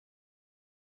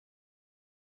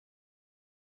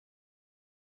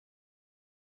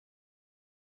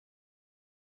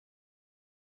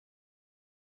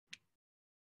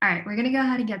All right, we're going to go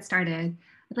ahead and get started.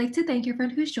 I'd like to thank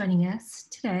everyone who's joining us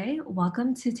today.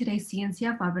 Welcome to today's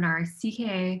CNCF webinar,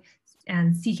 CKA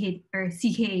and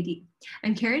CKAD.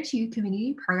 I'm Kara Chu,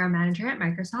 Community Program Manager at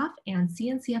Microsoft and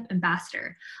CNCF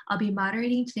Ambassador. I'll be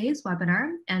moderating today's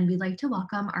webinar, and we'd like to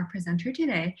welcome our presenter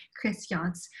today, Chris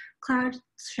Jantz, Cloud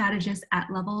Strategist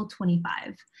at Level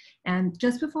 25. And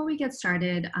just before we get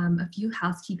started, a few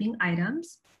housekeeping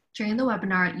items. During the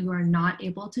webinar, you are not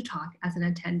able to talk as an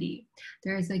attendee.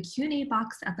 There is a Q&A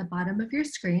box at the bottom of your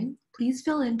screen. Please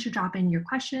fill in to drop in your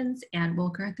questions, and we'll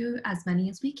go through as many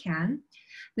as we can.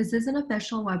 This is an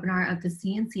official webinar of the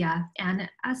CNCF, and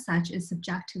as such is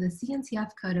subject to the CNCF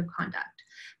Code of Conduct.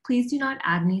 Please do not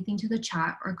add anything to the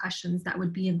chat or questions that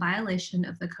would be in violation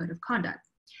of the Code of Conduct.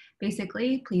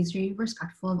 Basically, please be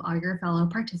respectful of all your fellow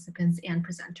participants and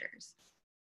presenters.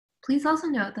 Please also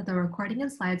note that the recording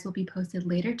and slides will be posted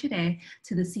later today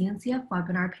to the CNCF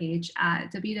webinar page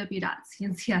at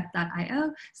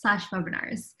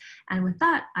www.cncf.io/webinars. And with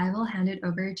that, I will hand it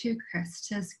over to Chris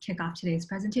to kick off today's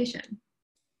presentation.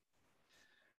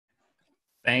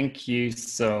 Thank you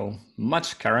so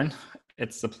much, Karen.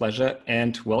 It's a pleasure,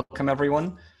 and welcome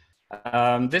everyone.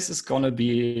 This is going to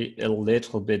be a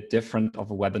little bit different of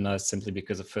a webinar simply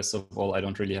because first of all, I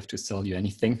don't really have to sell you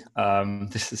anything.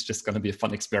 This is just going to be a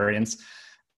fun experience.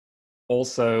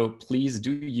 Also, please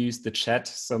do use the chat.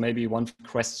 So maybe one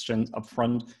question up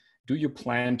front, do you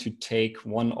plan to take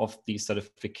one of these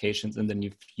certifications in the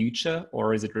near future,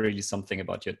 or is it really something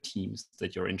about your teams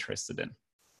that you're interested in?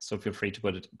 So feel free to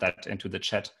put that into the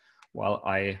chat while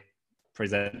I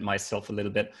present myself a little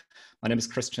bit. My name is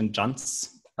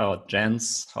Jantz. Or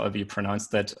Jantz, however you pronounce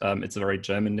that. It's a very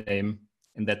German name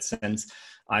in that sense.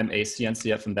 I'm a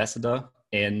CNCF ambassador,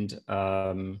 and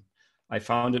I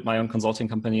founded my own consulting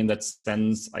company in that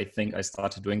sense. I think I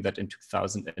started doing that in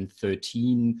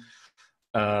 2013.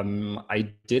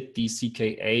 I did the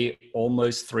CKA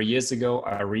almost 3 years ago.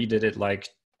 I redid it I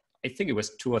think it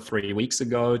was 2 or 3 weeks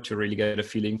ago to really get a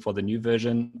feeling for the new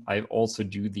version. I also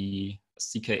do the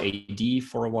CKAD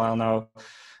for a while now.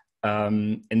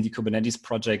 In the Kubernetes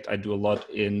project, I do a lot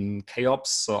in KOps,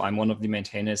 so I'm one of the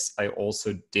maintainers. I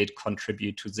also did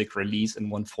contribute to Zig release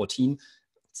in 1.14.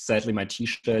 Sadly, my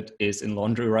t-shirt is in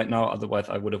laundry right now, otherwise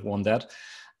I would have worn that.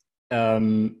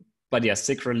 But yeah,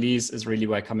 Zig release is really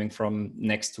where I'm coming from,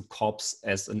 next to KOps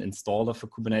as an installer for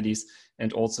Kubernetes.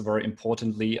 And also very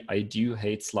importantly, I do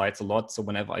hate slides a lot. So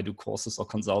whenever I do courses or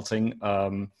consulting,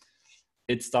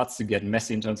 it starts to get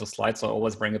messy in terms of slides. So I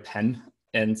always bring a pen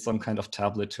and some kind of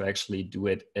tablet to actually do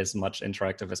it as much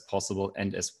interactive as possible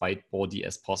and as whiteboardy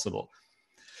as possible.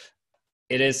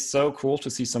 It is so cool to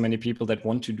see so many people that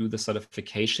want to do the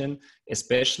certification,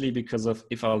 especially because of,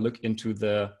 if I look into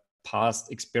the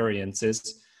past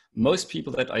experiences, most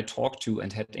people that I talked to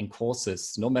and had in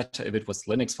courses, no matter if it was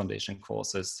Linux Foundation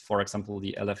courses, for example,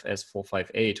 the LFS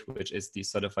 458, which is the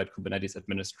Certified Kubernetes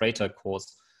Administrator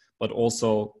course, but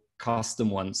also custom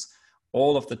ones,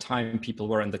 all of the time people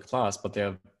were in the class, but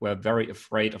they were very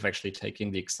afraid of actually taking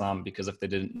the exam because if they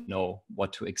didn't know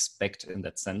what to expect in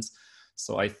that sense.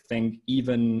 So I think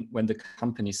even when the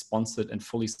company sponsored and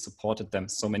fully supported them,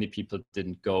 so many people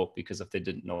didn't go because if they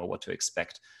didn't know what to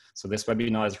expect. So this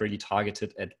webinar is really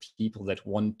targeted at people that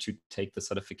want to take the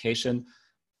certification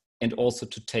and also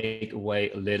to take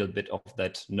away a little bit of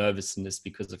that nervousness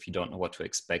because if you don't know what to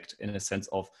expect, in a sense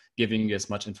of giving you as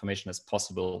much information as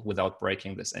possible without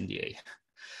breaking this NDA.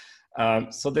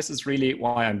 So this is really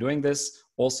why I'm doing this.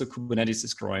 Also, Kubernetes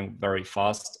is growing very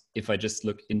fast. If I just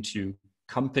look into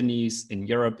companies in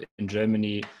Europe, in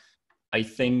Germany, I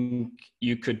think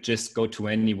you could just go to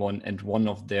anyone and one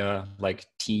of their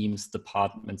teams,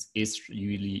 departments is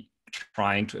really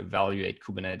trying to evaluate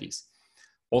Kubernetes.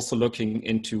 Also looking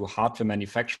into hardware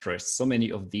manufacturers, so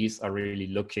many of these are really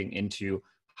looking into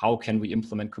how can we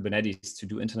implement Kubernetes to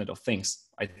do Internet of Things.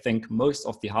 I think most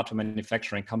of the hardware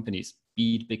manufacturing companies,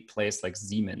 be it big players like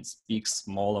Siemens, big,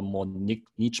 smaller, more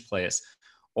niche players,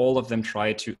 all of them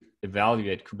try to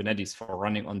evaluate Kubernetes for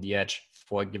running on the edge,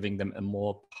 for giving them a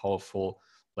more powerful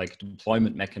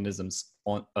deployment mechanism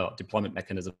on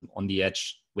the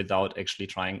edge without actually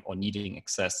trying or needing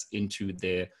access into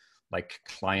their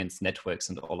clients, networks,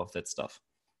 and all of that stuff.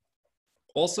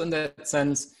 Also in that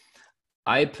sense,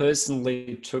 I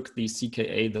personally took the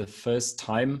CKA the first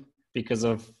time because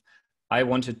I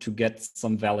wanted to get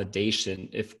some validation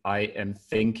if I am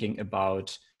thinking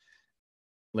about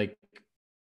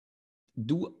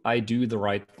do I do the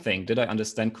right thing? Did I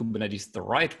understand Kubernetes the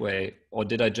right way? Or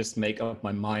did I just make up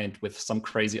my mind with some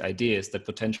crazy ideas that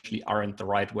potentially aren't the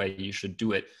right way you should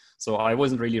do it? So I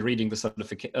wasn't really reading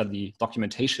the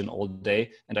documentation all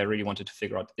day. And I really wanted to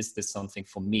figure out, is this something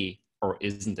for me? or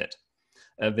isn't it?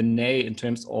 Vinay, in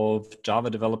terms of Java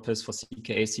developers for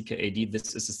CKA, CKAD,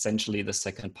 this is essentially the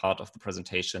second part of the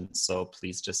presentation. So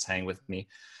please just hang with me.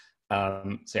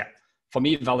 So yeah, for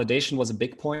me, validation was a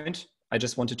big point. I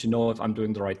just wanted to know if I'm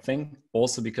doing the right thing.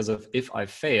 Also because of if I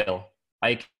fail,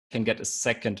 I can get a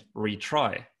second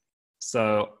retry.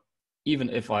 So even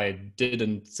if I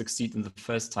didn't succeed in the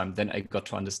first time, then I got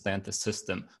to understand the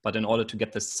system. But in order to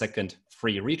get the second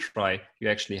free retry, you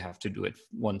actually have to do it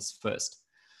once first.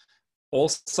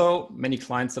 Also, many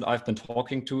clients that I've been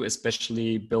talking to,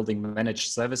 especially building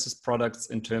managed services products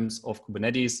in terms of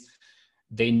Kubernetes,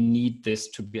 they need this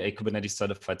to be a Kubernetes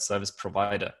certified service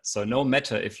provider. So no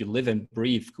matter if you live and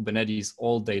breathe Kubernetes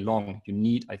all day long, you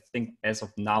need, I think as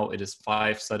of now, it is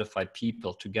 5 certified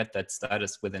people to get that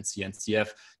status within CNCF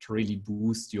to really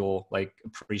boost your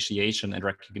appreciation and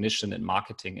recognition and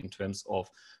marketing in terms of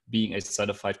being a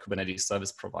certified Kubernetes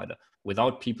service provider.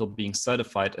 Without people being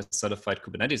certified as certified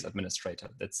Kubernetes administrator,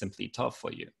 that's simply tough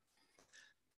for you.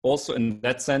 Also in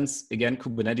that sense, again,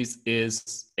 Kubernetes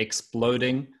is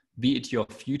exploding. Be it your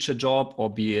future job or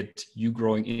be it you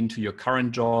growing into your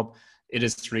current job, it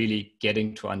is really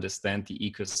getting to understand the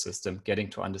ecosystem, getting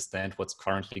to understand what's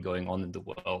currently going on in the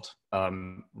world,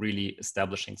 really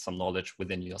establishing some knowledge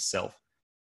within yourself.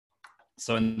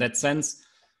 So in that sense,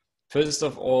 first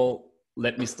of all,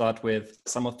 let me start with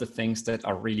some of the things that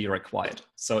are really required.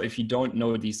 So if you don't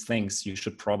know these things, you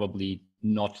should probably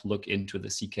not look into the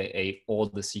CKA or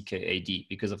the CKAD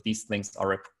because of these things are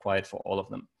required for all of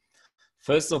them.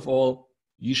 First of all,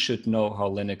 you should know how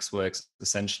Linux works,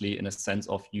 essentially in a sense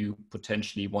of you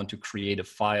potentially want to create a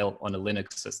file on a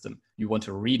Linux system. You want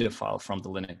to read a file from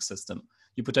the Linux system.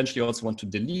 You potentially also want to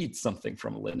delete something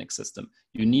from a Linux system.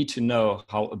 You need to know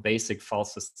how a basic file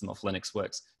system of Linux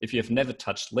works. If you have never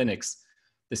touched Linux,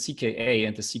 the CKA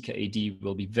and the CKAD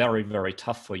will be very, very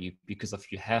tough for you because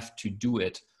you have to do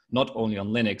it not only on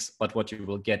Linux, but what you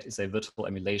will get is a virtual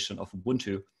emulation of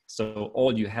Ubuntu. So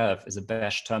all you have is a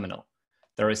bash terminal.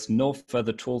 There is no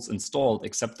further tools installed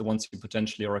except the ones you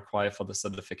potentially require for the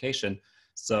certification.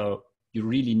 So you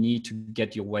really need to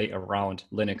get your way around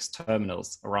Linux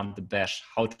terminals, around the bash,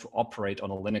 how to operate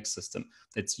on a Linux system.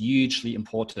 That's hugely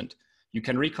important. You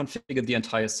can reconfigure the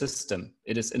entire system.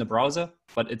 It is in a browser,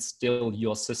 but it's still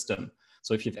your system.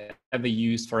 So if you've ever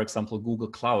used, for example, Google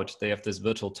Cloud, they have this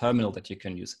virtual terminal that you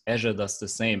can use. Azure does the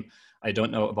same. I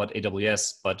don't know about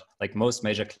AWS, but like most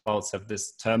major clouds have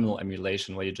this terminal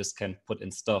emulation where you just can put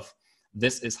in stuff.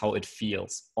 This is how it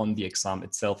feels on the exam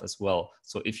itself as well.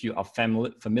 So if you are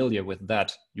familiar with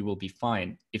that, you will be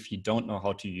fine. If you don't know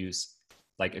how to use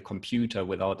like a computer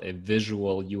without a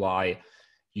visual UI,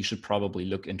 you should probably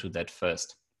look into that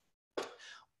first.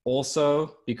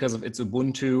 Also, because of its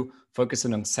Ubuntu,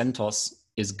 focusing on CentOS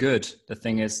is good. The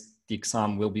thing is, the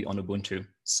exam will be on Ubuntu.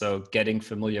 So getting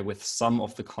familiar with some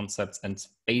of the concepts and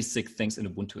basic things in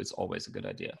Ubuntu is always a good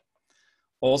idea.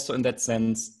 Also in that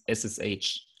sense,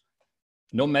 SSH.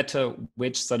 No matter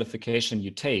which certification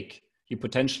you take, you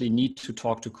potentially need to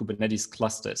talk to Kubernetes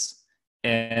clusters.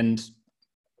 And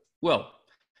well,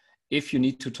 if you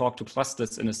need to talk to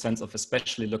clusters in a sense of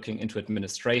especially looking into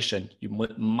administration, you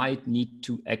might need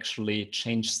to actually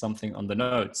change something on the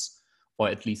nodes, or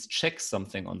at least check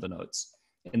something on the nodes.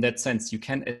 In that sense, you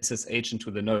can SSH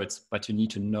into the nodes, but you need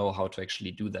to know how to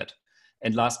actually do that.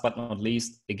 And last but not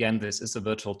least, again, this is a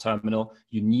virtual terminal.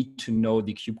 You need to know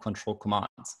the kube control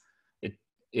commands. It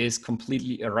is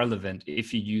completely irrelevant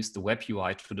if you use the web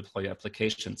UI to deploy your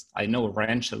applications. I know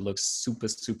Rancher looks super,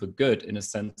 super good in a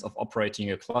sense of operating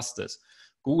your clusters.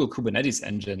 Google Kubernetes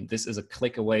engine, this is a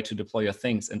click away to deploy your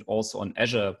things. And also on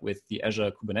Azure with the Azure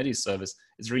Kubernetes service,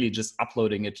 it's really just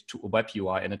uploading it to a web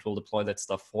UI and it will deploy that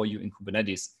stuff for you in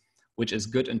Kubernetes, which is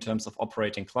good in terms of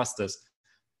operating clusters,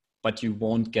 but you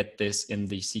won't get this in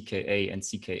the CKA and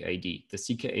CKAD. The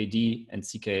CKAD and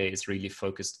CKA is really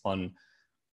focused on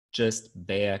just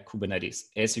bare Kubernetes,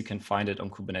 as you can find it on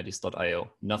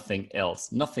kubernetes.io, nothing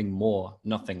else, nothing more,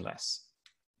 nothing less.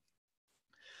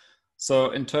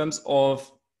 So in terms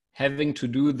of having to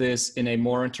do this in a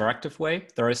more interactive way,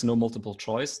 there is no multiple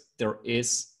choice. There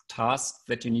is tasks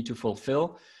that you need to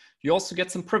fulfill. You also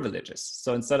get some privileges.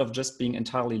 So instead of just being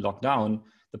entirely locked down,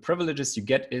 the privileges you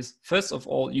get is, first of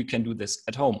all, you can do this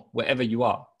at home, wherever you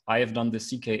are. I have done the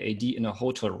CKAD in a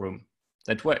hotel room.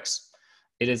 That works.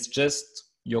 It is just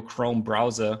your Chrome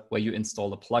browser where you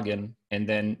install a plugin and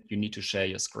then you need to share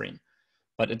your screen.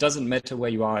 But it doesn't matter where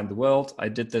you are in the world. I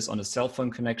did this on a cell phone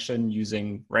connection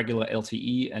using regular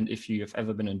LTE. And if you have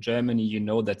ever been in Germany, you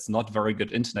know that's not very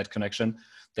good internet connection.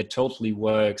 That totally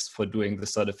works for doing the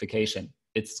certification.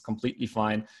 It's completely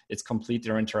fine. It's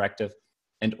completely interactive.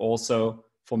 And also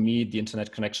for me, the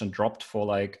internet connection dropped for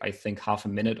like, I think half a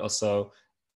minute or so.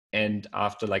 And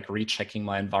after like rechecking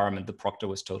my environment, the proctor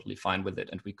was totally fine with it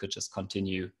and we could just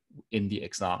continue in the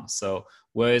exam. So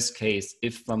worst case,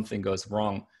 if something goes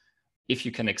wrong, if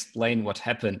you can explain what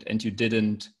happened and you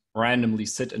didn't randomly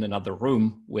sit in another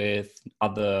room with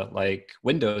other like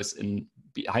windows in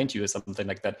behind you or something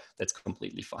like that, that's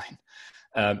completely fine.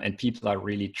 And people are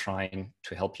really trying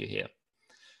to help you here.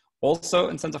 Also,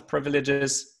 in sense of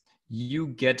privileges, you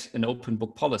get an open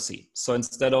book policy. So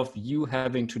instead of you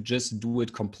having to just do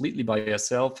it completely by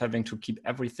yourself, having to keep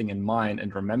everything in mind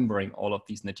and remembering all of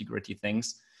these nitty-gritty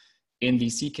things, in the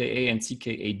CKA and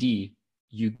CKAD,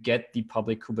 you get the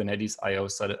public Kubernetes IO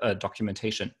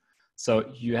documentation.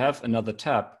 So you have another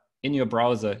tab in your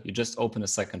browser, you just open a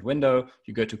second window,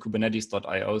 you go to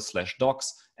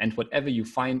kubernetes.io/docs, and whatever you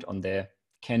find on there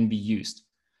can be used.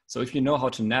 So if you know how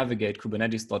to navigate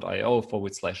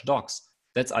kubernetes.io/docs,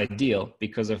 that's ideal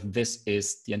because of this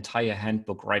is the entire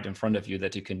handbook right in front of you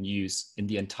that you can use in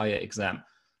the entire exam.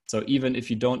 So even if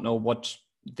you don't know what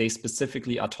they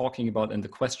specifically are talking about in the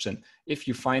question, if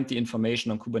you find the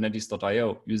information on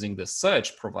kubernetes.io using the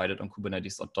search provided on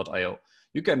kubernetes.io,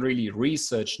 you can really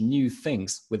research new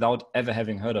things without ever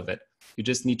having heard of it. You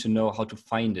just need to know how to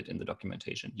find it in the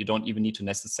documentation. You don't even need to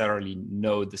necessarily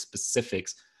know the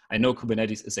specifics. I know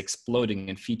Kubernetes is exploding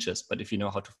in features, but if you know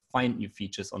how to find new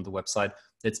features on the website,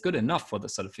 that's good enough for the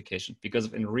certification,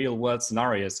 because in real world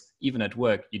scenarios, even at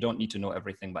work, you don't need to know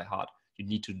everything by heart. You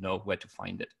need to know where to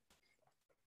find it.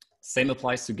 Same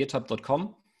applies to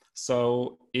github.com.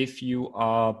 So if you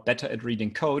are better at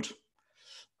reading code,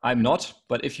 I'm not,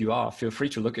 but if you are, feel free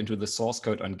to look into the source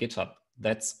code on GitHub.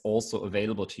 That's also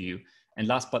available to you. And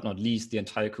last but not least, the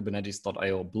entire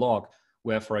kubernetes.io blog,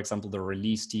 where, for example, the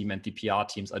release team and the PR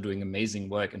teams are doing amazing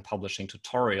work in publishing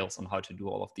tutorials on how to do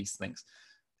all of these things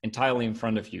entirely in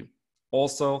front of you.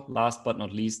 Also, last but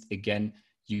not least, again,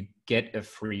 you get a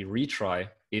free retry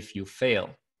if you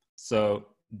fail. So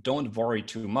don't worry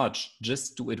too much,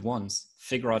 just do it once.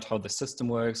 Figure out how the system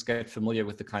works, get familiar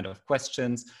with the kind of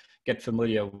questions, get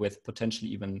familiar with potentially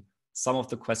even some of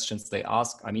the questions they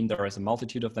ask. I mean, there is a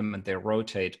multitude of them and they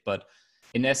rotate, but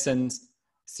in essence,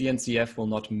 CNCF will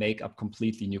not make up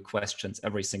completely new questions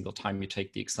every single time you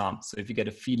take the exam. So if you get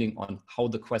a feeling on how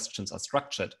the questions are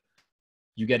structured,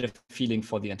 you get a feeling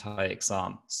for the entire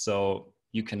exam. So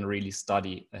you can really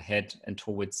study ahead and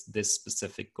towards this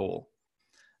specific goal.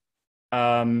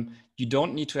 You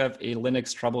don't need to have a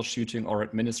Linux troubleshooting or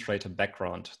administrator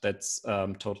background. That's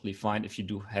totally fine if you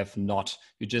do have not.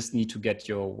 You just need to get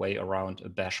your way around a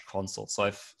bash console. So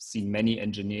I've seen many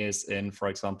engineers in, for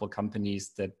example,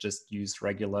 companies that just use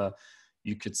regular,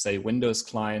 you could say, Windows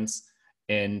clients.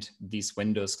 And these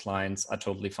Windows clients are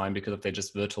totally fine because if they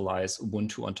just virtualize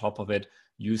Ubuntu on top of it,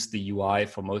 use the UI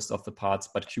for most of the parts,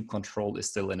 but kube control is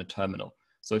still in a terminal.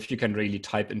 So if you can really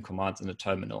type in commands in a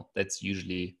terminal, that's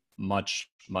usually much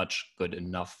good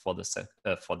enough for the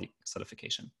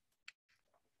certification.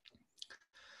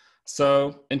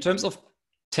 So in terms of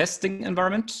testing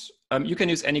environment, you can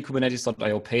use any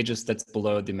kubernetes.io pages that's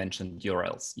below the mentioned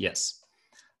URLs, yes.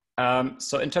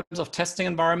 So in terms of testing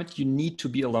environment, you need to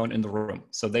be alone in the room.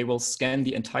 So they will scan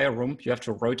the entire room. You have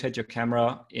to rotate your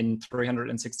camera in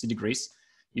 360 degrees.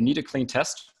 You need a clean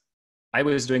test. I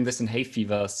was doing this in hay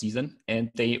fever season, and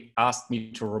they asked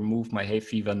me to remove my hay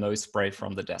fever nose spray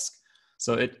from the desk.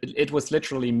 So it was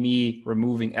literally me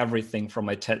removing everything from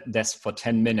my desk for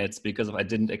 10 minutes because I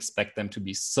didn't expect them to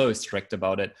be so strict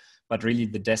about it, but really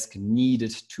the desk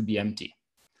needed to be empty.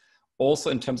 Also,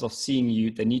 in terms of seeing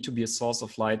you, there need to be a source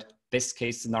of light, best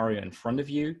case scenario in front of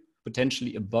you,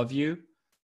 potentially above you,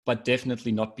 but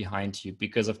definitely not behind you,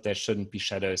 because if there shouldn't be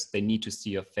shadows, they need to see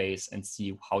your face and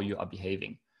see how you are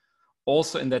behaving.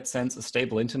 Also, in that sense, a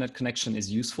stable internet connection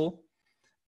is useful.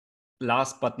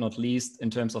 Last but not least, in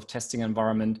terms of testing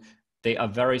environment, they are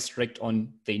very strict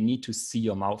on, they need to see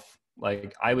your mouth.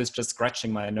 Like I was just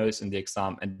scratching my nose in the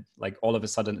exam and like all of a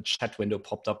sudden a chat window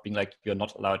popped up being like, you're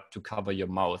not allowed to cover your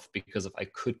mouth because if I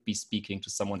could be speaking to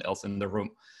someone else in the room,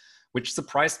 which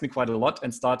surprised me quite a lot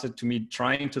and started to me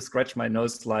trying to scratch my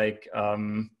nose like,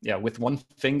 with one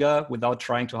finger without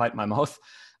trying to hide my mouth.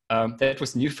 That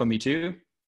was new for me too,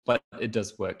 but it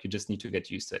does work. You just need to get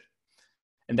used to it.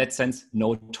 In that sense,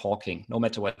 no talking, no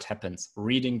matter what happens.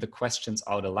 Reading the questions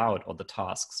out aloud or the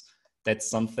tasks, that's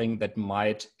something that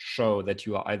might show that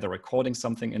you are either recording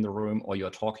something in the room or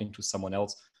you're talking to someone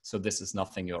else. So this is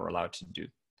nothing you're allowed to do.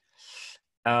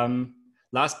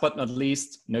 Last but not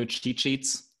least, no cheat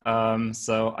sheets.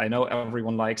 So I know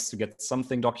everyone likes to get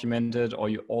something documented, or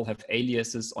you all have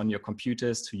aliases on your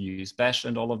computers to use Bash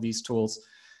and all of these tools.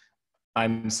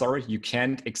 I'm sorry, you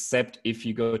can't, except if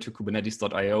you go to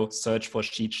kubernetes.io, search for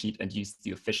cheat sheet and use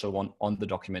the official one on the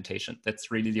documentation.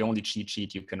 That's really the only cheat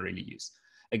sheet you can really use.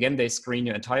 Again, they screen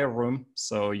your entire room,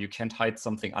 so you can't hide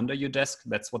something under your desk.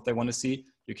 That's what they want to see.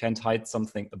 You can't hide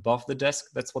something above the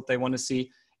desk. That's what they want to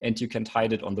see. And you can't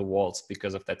hide it on the walls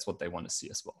because that's what they want to see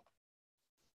as well.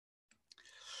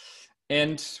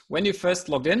 And when you first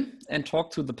logged in and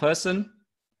talked to the person,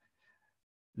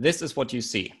 this is what you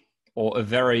see, or a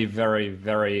very, very,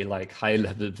 very like high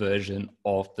level version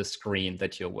of the screen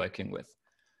that you're working with.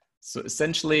 So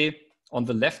essentially on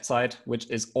the left side, which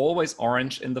is always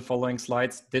orange in the following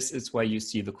slides, this is where you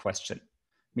see the question,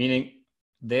 meaning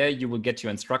there you will get your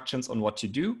instructions on what to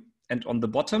do. And on the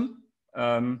bottom,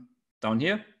 down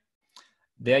here,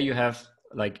 there you have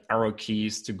like arrow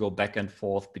keys to go back and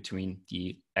forth between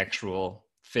the actual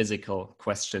physical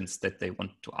questions that they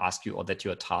want to ask you or that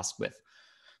you're tasked with.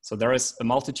 So there is a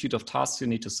multitude of tasks you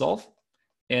need to solve.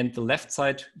 And the left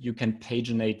side, you can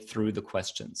paginate through the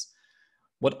questions.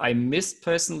 What I missed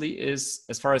personally is,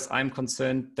 as far as I'm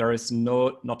concerned, there is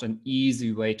not an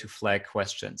easy way to flag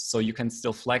questions. So you can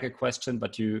still flag a question,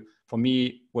 but for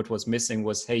me, what was missing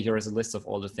was, hey, here is a list of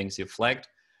all the things you flagged.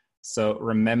 So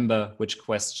remember which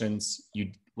questions you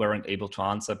weren't able to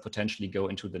answer, potentially go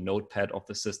into the notepad of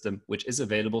the system, which is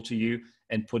available to you,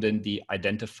 and put in the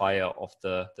identifier of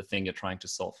the thing you're trying to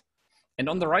solve. And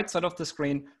on the right side of the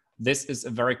screen, this is a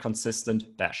very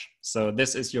consistent bash. So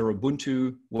this is your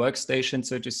Ubuntu workstation,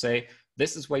 so to say.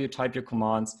 This is where you type your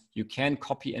commands. You can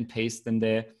copy and paste them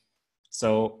there.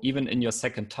 So even in your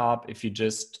second tab, if you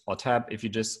just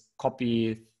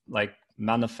copy like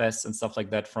manifests and stuff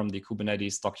like that from the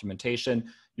Kubernetes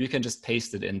documentation, you can just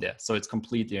paste it in there. So it's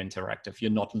completely interactive. You're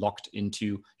not locked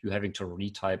into you having to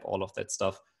retype all of that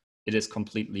stuff. It is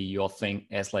completely your thing,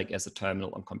 as a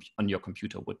terminal on your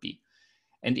computer would be.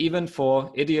 And even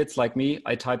for idiots like me,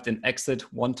 I typed in exit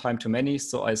one time too many.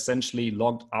 So I essentially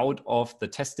logged out of the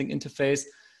testing interface.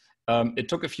 It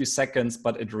took a few seconds,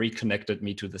 but it reconnected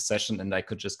me to the session and I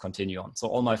could just continue on. So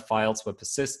all my files were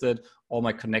persisted, all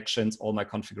my connections, all my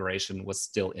configuration was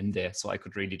still in there. So I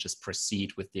could really just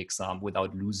proceed with the exam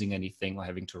without losing anything or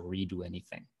having to redo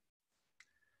anything.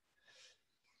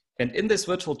 And in this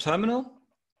virtual terminal,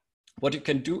 what you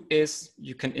can do is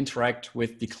you can interact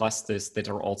with the clusters that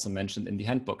are also mentioned in the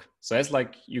handbook. So as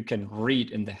you can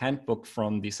read in the handbook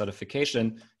from the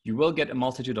certification, you will get a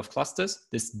multitude of clusters.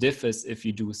 This differs if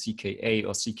you do CKA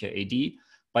or CKAD,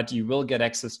 but you will get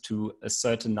access to a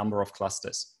certain number of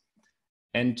clusters.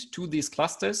 And to these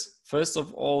clusters, first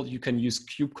of all, you can use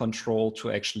kube control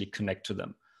to actually connect to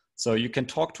them. So you can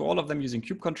talk to all of them using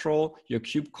kube control. Your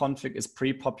kube config is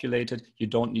pre-populated. You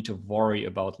don't need to worry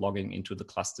about logging into the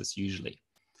clusters usually.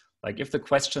 Like if the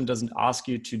question doesn't ask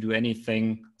you to do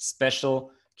anything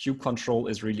special, kube control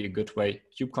is really a good way.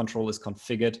 Kube control is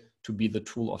configured to be the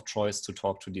tool of choice to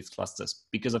talk to these clusters.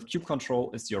 Because of kube control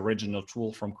is the original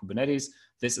tool from Kubernetes.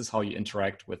 This is how you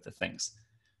interact with the things.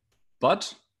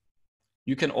 But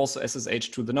you can also SSH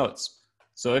to the nodes.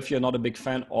 So if you're not a big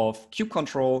fan of kube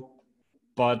control,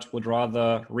 but would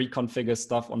rather reconfigure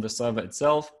stuff on the server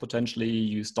itself, potentially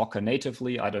use Docker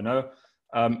natively, I don't know.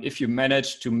 If you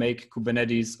manage to make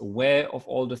Kubernetes aware of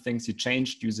all the things you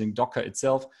changed using Docker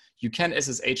itself, you can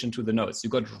SSH into the nodes. You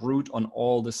got root on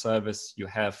all the service you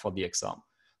have for the exam.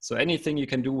 So anything you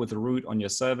can do with the root on your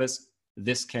service,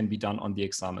 this can be done on the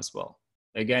exam as well.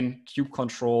 Again, kube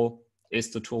control is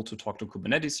the tool to talk to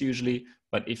Kubernetes usually,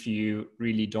 but if you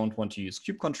really don't want to use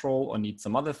kube control or need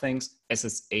some other things,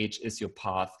 SSH is your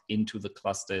path into the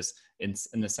clusters in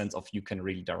the sense of you can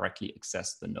really directly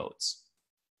access the nodes.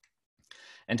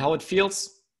 And how it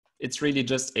feels, it's really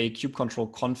just a kube control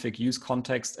config use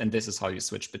context, and this is how you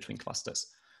switch between clusters.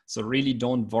 So really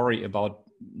don't worry about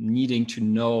needing to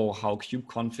know how kube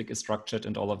config is structured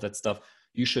and all of that stuff.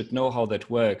 You should know how that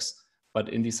works, but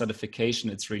in the certification,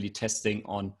 it's really testing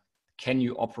on can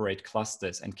you operate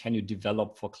clusters and can you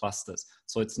develop for clusters?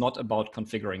 So it's not about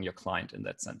configuring your client in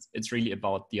that sense. It's really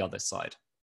about the other side.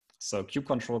 So kube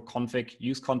control config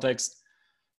use context,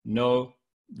 no,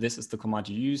 this is the command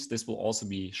you use. This will also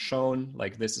be shown,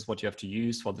 like this is what you have to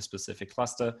use for the specific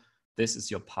cluster. This is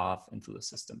your path into the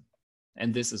system.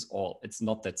 And this is all. It's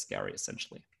not that scary,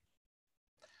 essentially.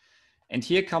 And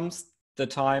here comes the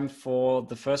time for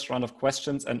the first round of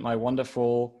questions and my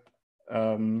wonderful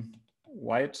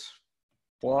whiteboard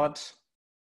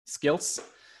skills.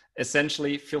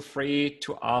 Essentially, feel free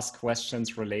to ask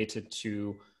questions related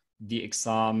to the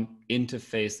exam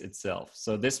interface itself.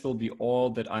 So this will be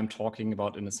all that I'm talking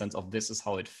about in the sense of this is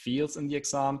how it feels in the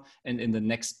exam. And in the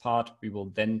next part, we will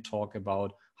then talk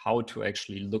about how to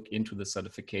actually look into the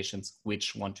certifications,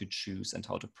 which one to choose and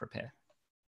how to prepare.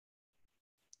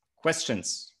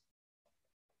 Questions?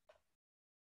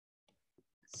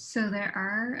 So there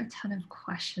are a ton of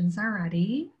questions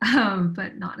already,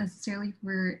 but not necessarily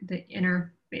for the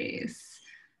interface.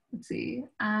 Let's see.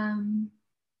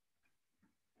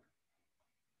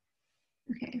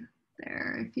 Okay,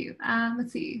 there are a few.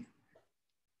 Let's see.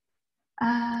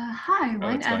 Hi, Oh,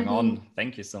 when it's going editing. on.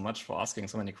 Thank you so much for asking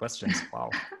so many questions. Wow.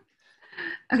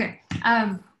 Okay,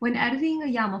 when editing a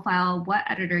YAML file, what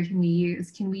editor can we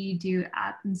use? Can we do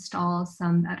apt install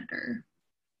some editor?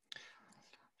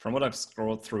 From what I've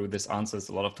scrolled through, this answers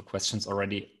a lot of the questions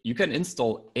already. You can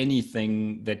install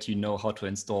anything that you know how to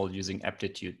install using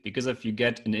Aptitude, because if you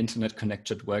get an internet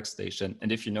connected workstation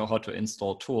and if you know how to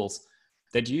install tools,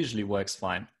 that usually works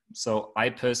fine. So I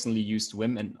personally used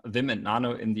Vim and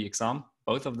Nano in the exam.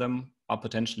 Both of them are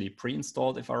potentially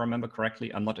pre-installed, if I remember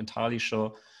correctly. I'm not entirely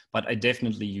sure, but I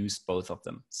definitely use both of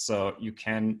them. So you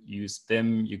can use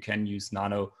Vim, you can use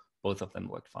Nano, both of them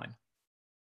work fine.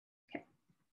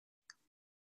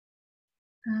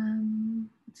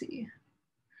 Let's see.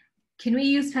 Can we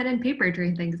use pen and paper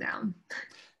during the exam?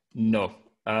 No,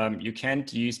 you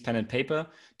can't use pen and paper.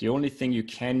 The only thing you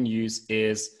can use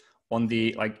is on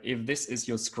the, like if this is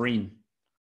your screen,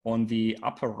 on the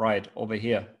upper right over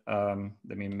here,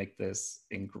 let me make this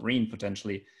in green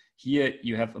potentially. Here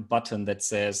you have a button that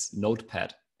says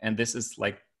Notepad. And this is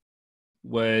like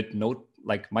Word, Note,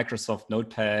 like Microsoft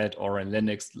Notepad, or in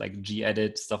Linux, like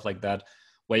gedit, stuff like that,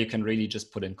 where you can really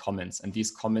just put in comments. And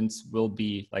these comments will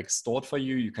be like stored for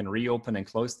you. You can reopen and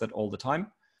close that all the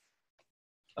time.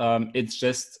 It's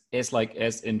just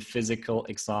as in physical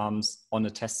exams on a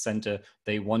test center,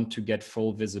 they want to get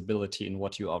full visibility in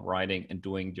what you are writing and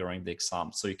doing during the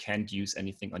exam. So you can't use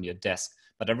anything on your desk,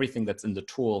 but everything that's in the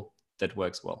tool, that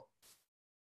works well.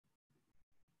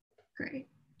 Great.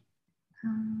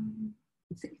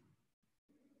 Let's see.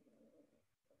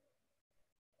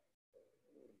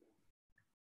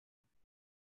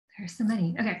 There's so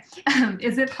many. Okay.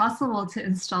 Is it possible to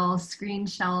install Screen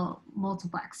Shell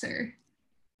Multiplexer?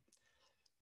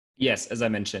 Yes, as I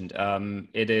mentioned,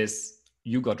 it is,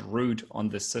 you got root on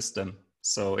this system.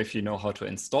 So if you know how to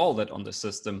install that on the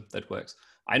system, that works.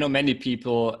 I know many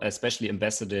people, especially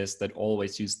ambassadors, that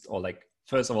always use, or like,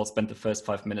 first of all, spend the first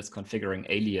 5 minutes configuring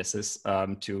aliases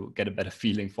to get a better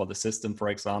feeling for the system, for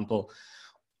example.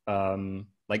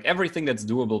 Like everything that's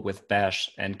doable with Bash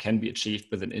and can be achieved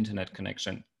with an internet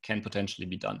connection can potentially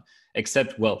be done,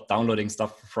 except, well, downloading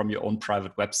stuff from your own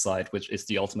private website, which is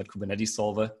the ultimate Kubernetes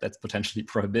solver, that's potentially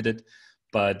prohibited.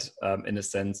 But in a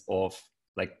sense of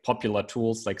like popular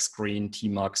tools like Screen,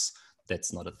 Tmux,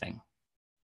 that's not a thing.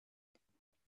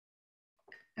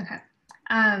 Okay.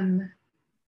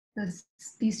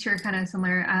 These two are kind of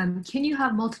similar. Can you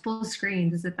have multiple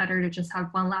screens? Is it better to just have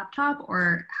one laptop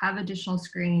or have additional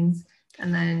screens?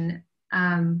 And then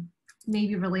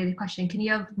maybe a related question, can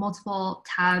you have multiple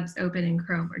tabs open in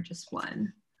Chrome or just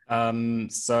one?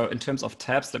 So in terms of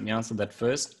tabs, let me answer that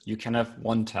first. You can have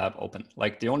one tab open.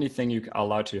 Like the only thing you are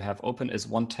allowed to have open is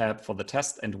one tab for the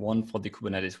test and one for the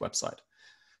Kubernetes website.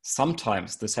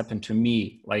 Sometimes this happened to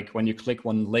me, like when you click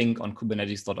one link on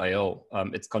kubernetes.io,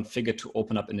 it's configured to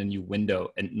open up in a new window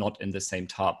and not in the same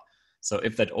tab. So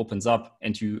if that opens up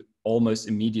and you almost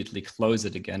immediately close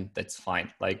it again, that's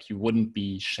fine. Like you wouldn't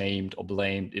be shamed or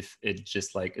blamed if it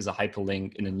just like is a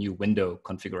hyperlink in a new window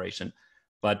configuration,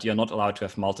 but you're not allowed to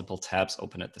have multiple tabs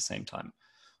open at the same time.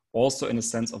 Also in a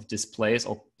sense of displays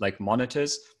or like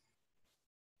monitors,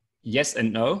 yes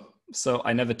and no. So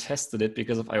I never tested it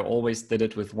because I always did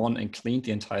it with one and cleaned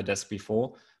the entire desk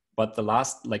before. But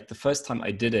the first time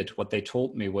I did it, what they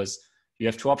told me was you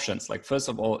have two options. Like first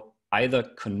of all, either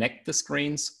connect the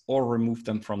screens or remove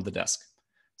them from the desk.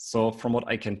 So from what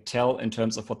I can tell in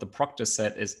terms of what the proctor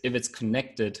said is if it's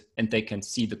connected and they can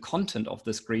see the content of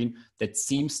the screen, that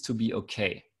seems to be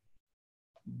okay.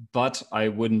 But I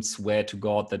wouldn't swear to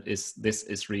God that this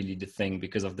is really the thing,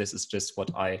 because of this is just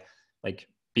what I like.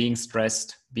 Being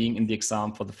stressed, being in the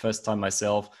exam for the first time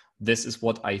myself, this is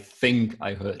what I think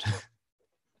I heard.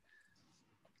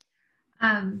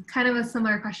 Kind of a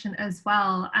similar question as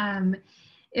well.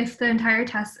 If the entire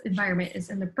test environment is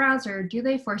in the browser, do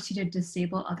they force you to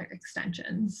disable other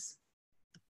extensions?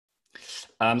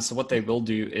 So what they will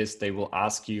do is they will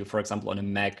ask you, for example, on a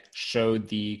Mac, show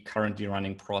the currently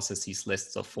running processes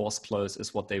list. So force close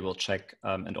is what they will check,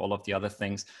 and all of the other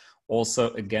things.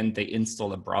 Also, again, they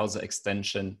install a browser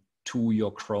extension to your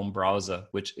Chrome browser,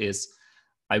 which is,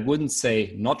 I wouldn't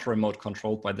say not remote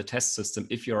controlled by the test system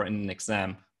if you're in an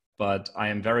exam, but I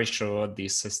am very sure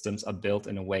these systems are built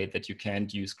in a way that you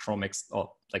can't use Chrome,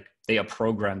 or like they are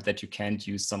programmed that you can't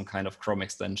use some kind of Chrome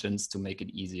extensions to make it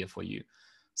easier for you.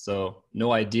 So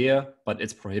no idea, but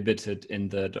it's prohibited in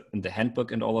the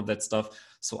handbook and all of that stuff.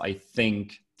 So I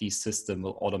think the system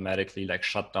will automatically like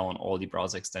shut down all the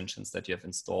browser extensions that you have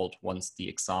installed once the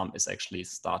exam is actually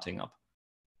starting up.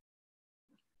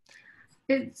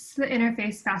 Is the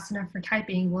interface fast enough for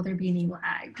typing? Will there be any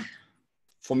lag?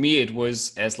 For me, it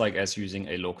was as using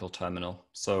a local terminal.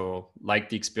 So like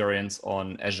the experience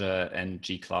on Azure and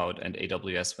G-Cloud and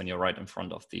AWS when you're right in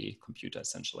front of the computer,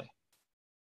 essentially.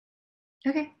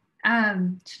 Okay.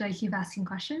 Should I keep asking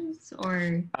questions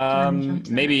or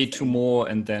maybe two more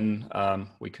and then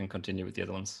we can continue with the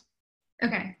other ones.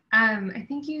 Okay. I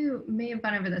think you may have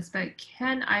gone over this, but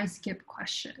can I skip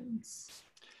questions?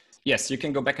 Yes, you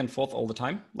can go back and forth all the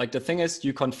time. Like the thing is,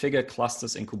 you configure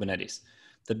clusters in Kubernetes.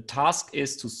 The task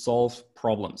is to solve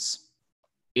problems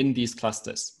in these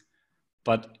clusters,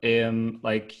 but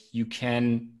like you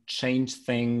can change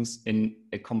things in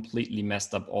a completely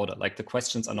messed up order. Like the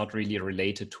questions are not really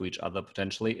related to each other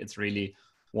potentially. It's really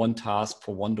one task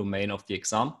for one domain of the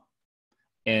exam.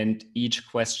 And each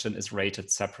question is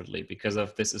rated separately because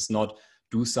of this is not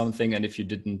do something. And if you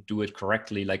didn't do it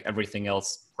correctly, like everything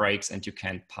else breaks and you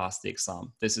can't pass the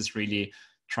exam. This is really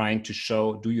trying to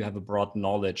show, do you have a broad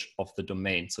knowledge of the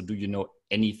domain? So do you know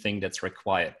anything that's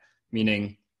required?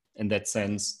 Meaning in that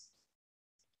sense,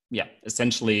 yeah,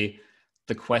 essentially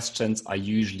the questions are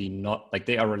usually not like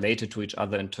they are related to each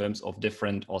other in terms of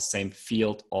different or same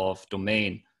field of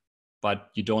domain,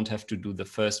 but you don't have to do the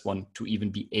first one to even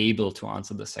be able to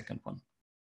answer the second one.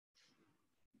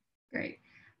 Great.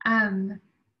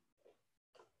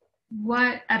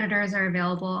 What editors are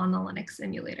available on the Linux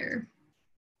emulator?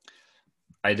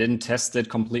 I didn't test it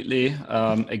completely.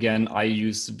 Again, I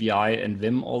use VI and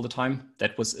Vim all the time.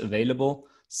 That was available.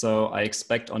 So I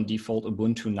expect on default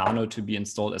Ubuntu Nano to be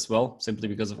installed as well, simply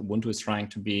because Ubuntu is trying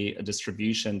to be a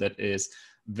distribution that is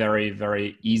very,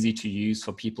 very easy to use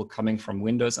for people coming from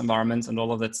Windows environments and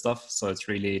all of that stuff. So it's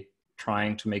really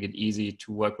trying to make it easy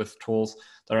to work with tools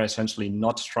that are essentially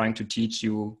not trying to teach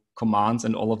you commands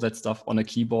and all of that stuff on a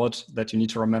keyboard that you need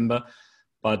to remember.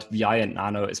 But VI and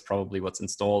Nano is probably what's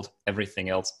installed. Everything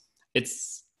else,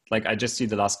 it's like I just see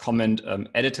the last comment,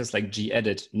 editors like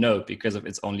gedit, no, because of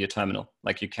it's only a terminal.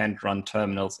 Like you can't run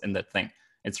terminals in that thing.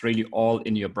 It's really all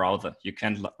in your browser. You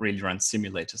can't really run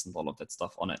simulators and all of that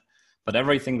stuff on it. But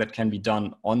everything that can be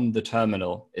done on the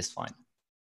terminal is fine.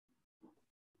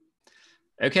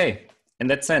 Okay, in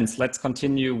that sense, let's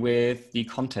continue with the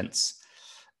contents.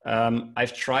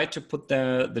 I've tried to put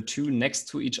the two next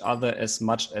to each other as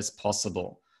much as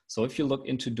possible. So if you look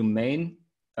into domain,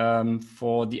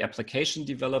 for the application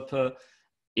developer,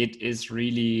 it is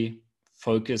really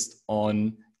focused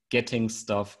on getting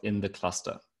stuff in the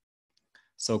cluster.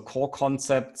 So core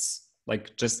concepts,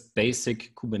 like just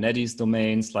basic Kubernetes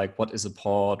domains, like what is a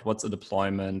pod, what's a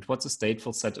deployment, what's a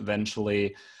stateful set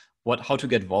eventually, how to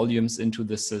get volumes into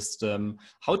the system,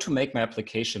 how to make my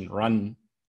application run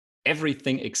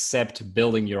everything except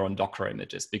building your own Docker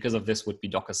images. Because of this would be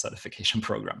Docker certification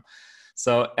program.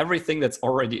 So everything that's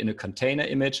already in a container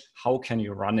image, how can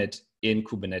you run it in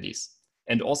Kubernetes?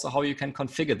 And also how you can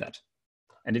configure that.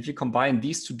 And if you combine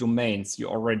these two domains, you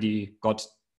already got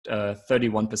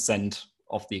 31%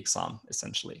 of the exam,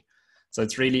 essentially. So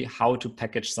it's really how to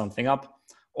package something up.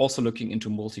 Also looking into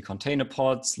multi-container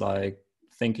pods, like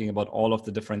thinking about all of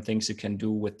the different things you can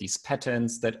do with these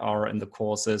patterns that are in the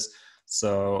courses.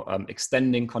 So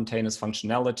extending containers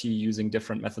functionality using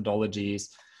different methodologies.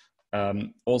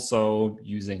 Also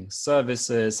using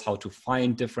services, how to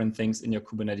find different things in your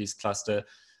Kubernetes cluster,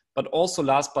 but also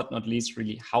last but not least,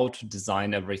 really how to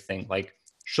design everything. Like,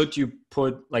 should you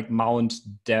put like mount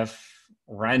dev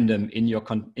random in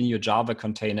your Java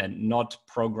container and not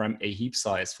program a heap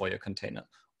size for your container?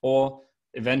 Or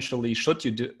eventually, should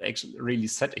you actually really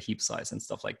set a heap size and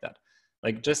stuff like that?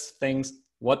 Like just things,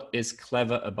 what is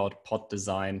clever about pod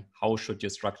design? How should you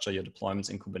structure your deployments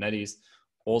in Kubernetes?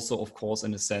 Also, of course,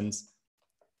 in a sense,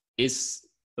 is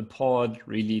a pod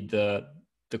really the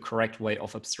correct way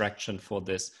of abstraction for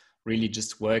this? Really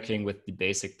just working with the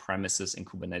basic premises in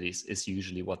Kubernetes is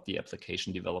usually what the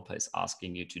application developer is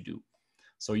asking you to do.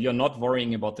 So you're not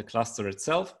worrying about the cluster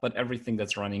itself, but everything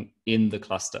that's running in the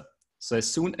cluster. So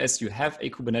as soon as you have a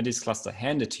Kubernetes cluster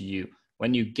handed to you,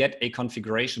 when you get a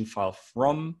configuration file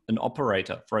from an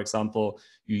operator, for example,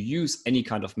 you use any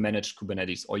kind of managed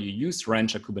Kubernetes or you use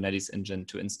Rancher Kubernetes engine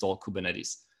to install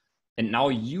Kubernetes. And now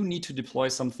you need to deploy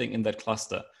something in that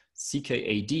cluster.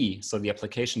 CKAD, so the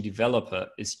application developer,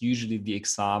 is usually the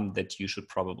exam that you should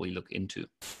probably look into.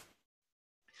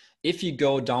 If you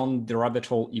go down the rabbit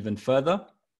hole even further,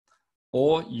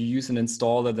 or you use an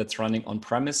installer that's running on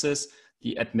premises,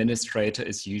 the administrator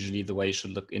is usually the way you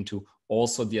should look into.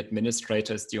 Also, the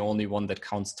administrator is the only one that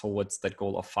counts towards that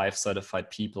goal of 5 certified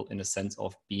people in a sense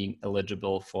of being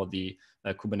eligible for the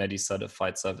Kubernetes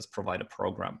Certified Service Provider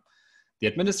program. The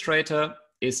administrator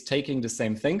is taking the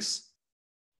same things,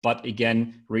 but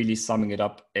again, really summing it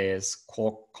up as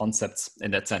core concepts in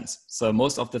that sense. So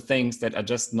most of the things that are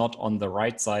just not on the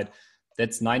right side,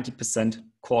 that's 90%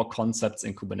 core concepts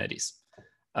in Kubernetes.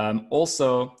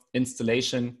 Also,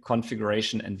 installation,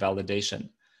 configuration, and validation.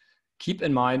 Keep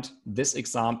in mind, this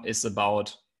exam is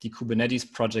about the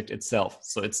Kubernetes project itself.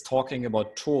 So it's talking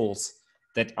about tools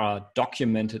that are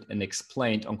documented and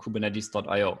explained on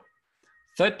kubernetes.io.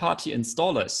 Third-party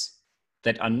installers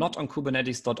that are not on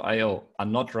kubernetes.io are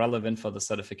not relevant for the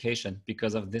certification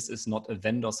because of this is not a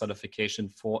vendor certification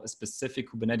for a specific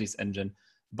Kubernetes engine,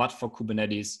 but for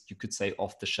Kubernetes, you could say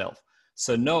off the shelf.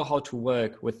 So know how to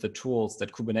work with the tools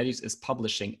that Kubernetes is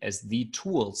publishing as the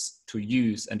tools to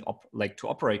use and to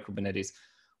operate Kubernetes.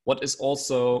 What is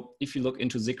also, if you look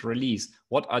into Zig release,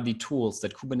 what are the tools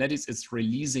that Kubernetes is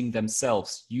releasing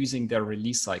themselves using their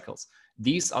release cycles?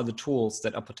 These are the tools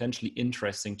that are potentially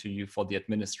interesting to you for the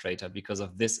administrator because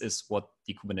of this is what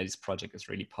the Kubernetes project is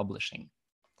really publishing.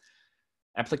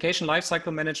 Application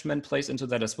lifecycle management plays into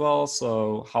that as well.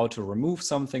 So how to remove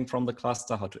something from the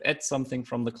cluster, how to add something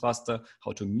from the cluster,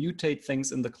 how to mutate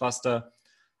things in the cluster.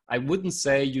 I wouldn't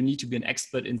say you need to be an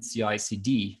expert in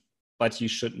CI/CD, but you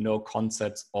should know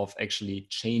concepts of actually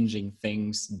changing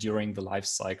things during the life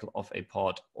cycle of a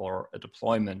pod or a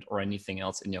deployment or anything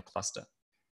else in your cluster.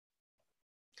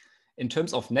 In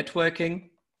terms of networking,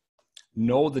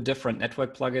 know the different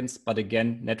network plugins, but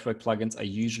again, network plugins are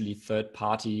usually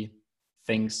third-party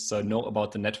things. So know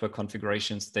about the network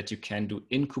configurations that you can do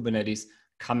in Kubernetes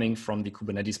coming from the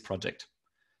Kubernetes project.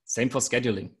 Same for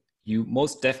scheduling. You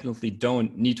most definitely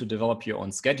don't need to develop your own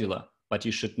scheduler, but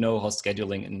you should know how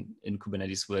scheduling in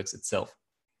Kubernetes works itself.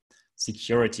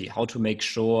 Security, how to make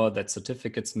sure that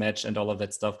certificates match and all of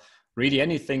that stuff. Really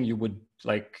anything you would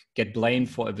get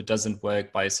blamed for if it doesn't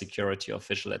work by a security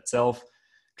official itself.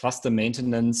 Cluster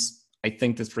maintenance, I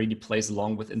think this really plays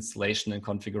along with installation and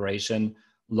configuration.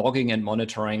 Logging and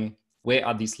monitoring, where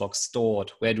are these logs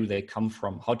stored? Where do they come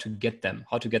from? How to get them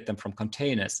from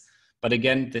containers. But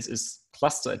again, this is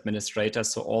cluster administrator,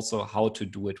 so also how to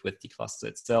do it with the cluster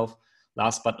itself.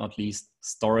 Last but not least,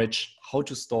 storage, how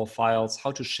to store files,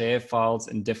 how to share files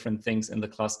in different things in the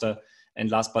cluster. And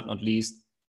last but not least,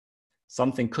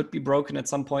 something could be broken at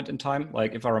some point in time.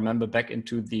 Like if I remember back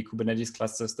into the Kubernetes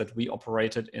clusters that we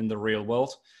operated in the real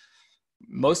world,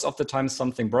 most of the time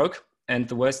something broke. And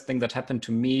the worst thing that happened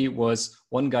to me was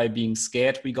one guy being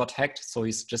scared we got hacked. So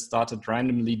he's just started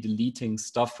randomly deleting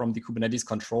stuff from the Kubernetes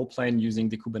control plane using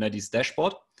the Kubernetes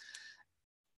dashboard.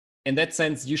 In that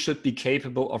sense, you should be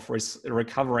capable of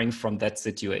recovering from that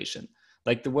situation.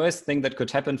 Like the worst thing that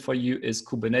could happen for you is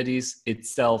Kubernetes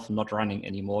itself not running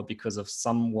anymore because of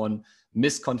someone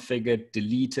misconfigured,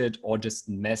 deleted, or just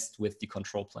messed with the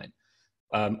control plane.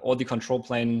 Or the control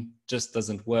plane just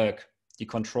doesn't work. The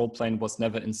control plane was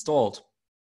never installed.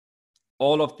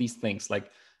 All of these things,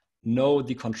 know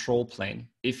the control plane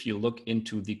if you look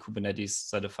into the Kubernetes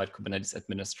Certified Kubernetes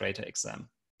Administrator exam.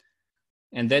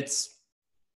 And that's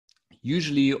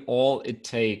usually all it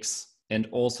takes, and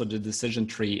also the decision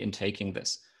tree in taking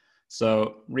this.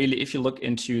 So really, if you look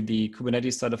into the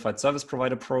Kubernetes Certified Service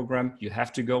Provider program, you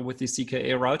have to go with the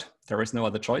CKA route. There is no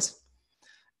other choice.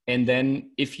 And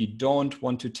then if you don't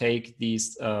want to take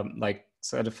these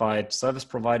Certified Service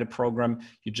Provider program,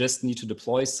 you just need to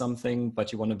deploy something,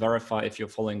 but you want to verify if you're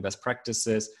following best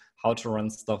practices, how to run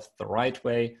stuff the right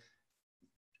way,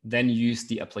 then use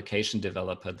the application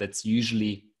developer. That's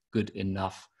usually good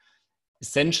enough.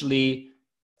 Essentially,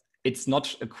 it's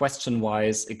not a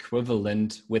question-wise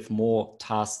equivalent with more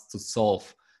tasks to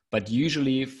solve, but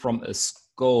usually from a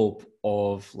scope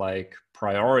of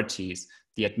priorities,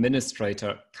 the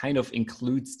administrator kind of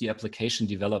includes the application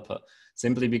developer,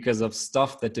 simply because of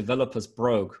stuff that developers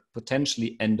broke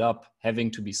potentially end up having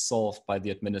to be solved by the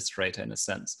administrator in a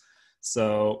sense.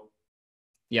 So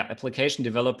yeah, application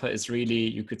developer is really,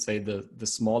 you could say, the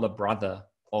smaller brother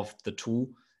of the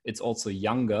two. It's also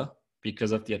younger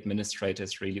because of the administrator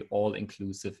is really all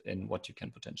inclusive in what you can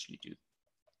potentially do.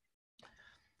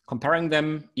 Comparing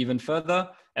them even further,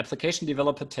 application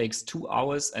developer takes 2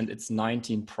 hours and it's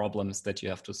 19 problems that you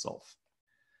have to solve.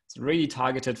 It's really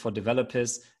targeted for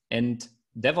developers and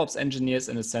DevOps engineers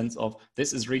in a sense of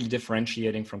this is really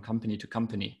differentiating from company to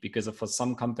company, because for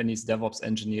some companies, DevOps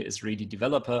engineer is really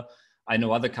developer. I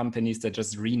know other companies that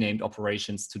just renamed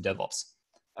operations to DevOps.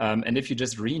 And if you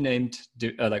just renamed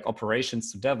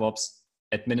operations to DevOps,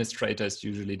 administrator is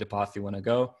usually the path you want to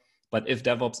go. But if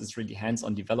DevOps is really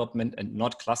hands-on development and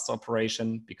not cluster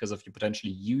operation, because of you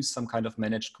potentially use some kind of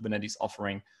managed Kubernetes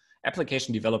offering,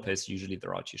 application developer is usually the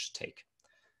route you should take.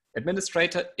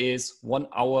 Administrator is 1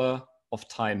 hour of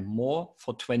time more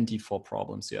for 24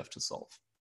 problems you have to solve.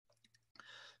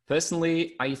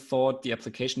 Personally, I thought the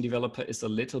application developer is a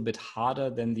little bit harder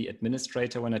than the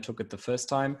administrator when I took it the first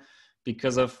time,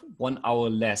 because of 1 hour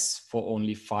less for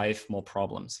only 5 more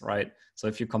problems, right? So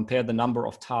if you compare the number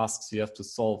of tasks you have to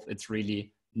solve, it's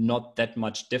really not that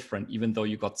much different, even though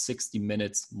you got 60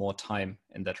 minutes more time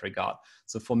in that regard.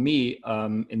 So for me,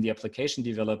 in the application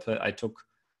developer, I took,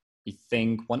 I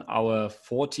think, 1 hour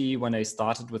 40 when I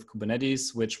started with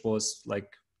Kubernetes, which was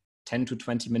like 10 to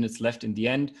 20 minutes left in the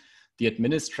end. The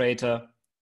administrator,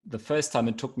 the first time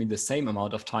it took me the same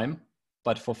amount of time,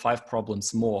 but for 5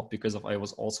 problems more, because I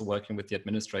was also working with the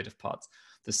administrative parts.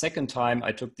 The second time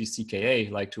I took the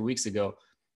CKA like 2 weeks ago,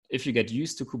 if you get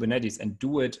used to Kubernetes and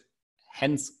do it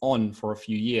hands-on for a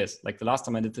few years, like the last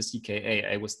time I did the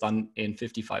CKA, I was done in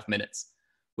 55 minutes,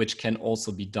 which can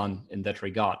also be done in that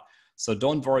regard. So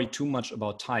don't worry too much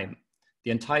about time.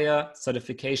 The entire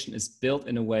certification is built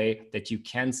in a way that you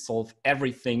can solve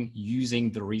everything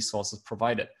using the resources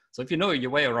provided. So if you know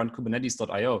your way around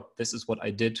Kubernetes.io, this is what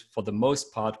I did for the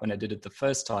most part when I did it the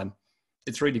first time.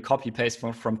 It's really copy-paste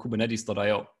from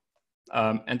Kubernetes.io.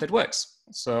 And that works.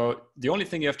 So the only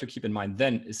thing you have to keep in mind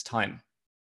then is time.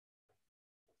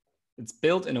 It's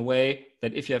built in a way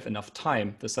that if you have enough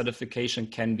time, the certification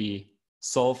can be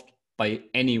solved by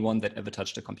anyone that ever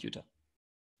touched a computer.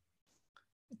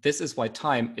 This is why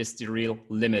time is the real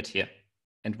limit here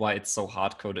and why it's so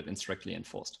hard-coded and strictly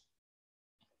enforced.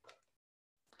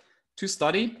 To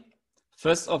study,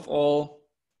 first of all,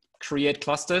 create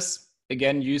clusters.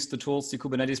 Again, use the tools the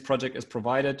Kubernetes project is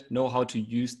provided. Know how to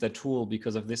use the tool,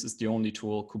 because of this is the only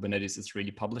tool Kubernetes is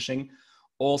really publishing.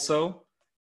 Also,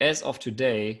 as of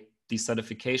today, the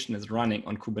certification is running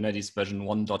on Kubernetes version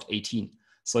 1.18.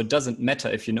 So it doesn't matter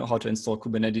if you know how to install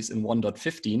Kubernetes in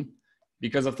 1.15,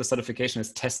 because of the certification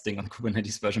is testing on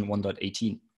Kubernetes version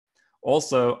 1.18.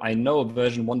 Also, I know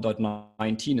version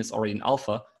 1.19 is already in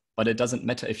alpha, but it doesn't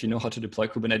matter if you know how to deploy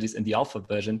Kubernetes in the alpha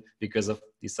version, because of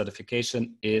the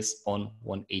certification is on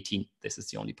 1.18. This is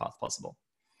the only path possible.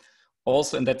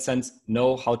 Also, in that sense,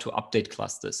 know how to update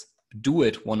clusters. Do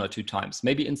it 1 or 2 times.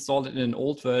 Maybe install it in an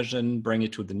old version, bring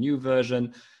it to the new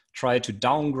version, try to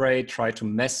downgrade, try to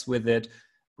mess with it.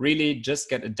 Really just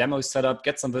get a demo set up,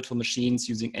 get some virtual machines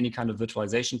using any kind of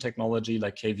virtualization technology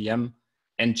like KVM,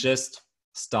 and just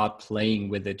start playing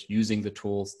with it using the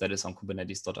tools that is on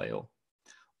Kubernetes.io.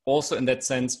 Also, in that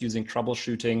sense, using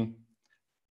troubleshooting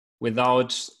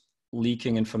without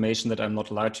leaking information that I'm not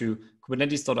allowed to.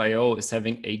 Kubernetes.io is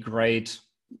having a great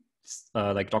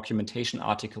documentation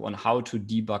article on how to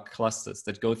debug clusters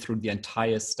that go through the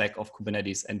entire stack of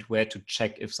Kubernetes and where to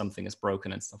check if something is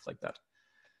broken and stuff like that.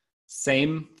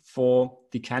 Same for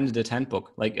the candidate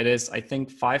handbook. Like, it is, I think,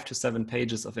 5 to 7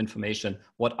 pages of information.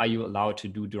 What are you allowed to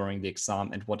do during the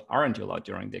exam and what aren't you allowed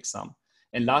during the exam?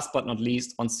 And last but not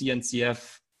least, on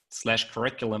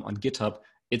CNCF/curriculum on GitHub,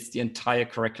 it's the entire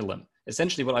curriculum.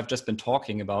 Essentially what I've just been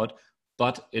talking about,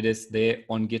 but it is there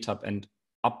on GitHub and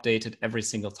updated every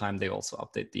single time they also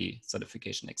update the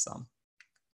certification exam.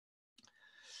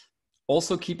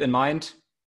 Also keep in mind,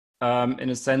 in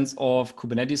a sense of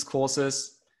Kubernetes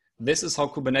courses, this is how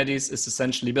Kubernetes is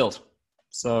essentially built.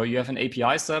 So you have an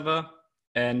API server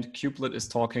and kubelet is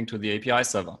talking to the API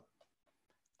server.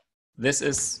 This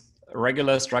is a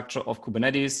regular structure of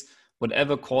Kubernetes.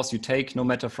 Whatever course you take, no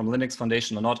matter from Linux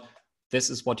Foundation or not, this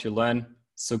is what you learn.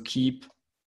 So keep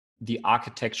the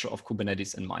architecture of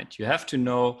Kubernetes in mind. You have to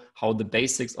know how the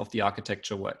basics of the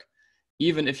architecture work.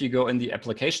 Even if you go in the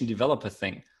application developer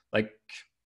thing, like,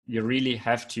 you really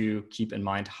have to keep in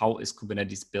mind how is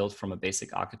Kubernetes built from a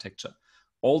basic architecture.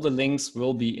 All the links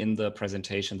will be in the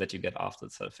presentation that you get after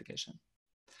the certification.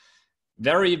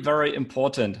 Very, very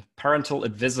important, parental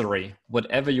advisory,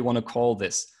 whatever you want to call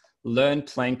this. Learn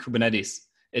plain Kubernetes.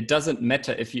 It doesn't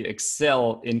matter if you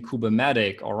excel in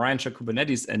Kubernetes or Rancher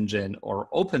Kubernetes Engine or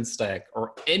OpenStack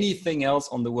or anything else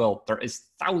on the world. There is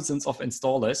thousands of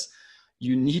installers.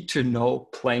 You need to know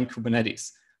plain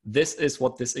Kubernetes. This is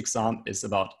what this exam is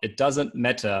about. It doesn't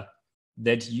matter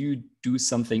that you do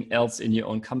something else in your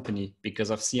own company,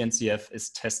 because of CNCF is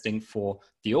testing for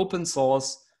the open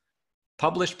source,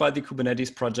 published by the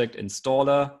Kubernetes project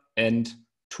installer, and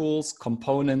tools,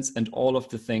 components, and all of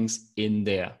the things in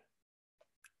there.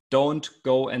 Don't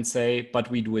go and say, but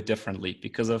we do it differently,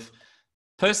 because of,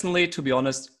 personally, to be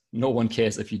honest, no one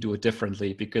cares if you do it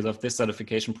differently, because of this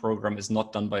certification program is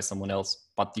not done by someone else,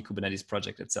 but the Kubernetes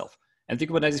project itself. And the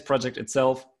Kubernetes project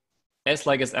itself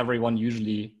as everyone,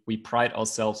 usually we pride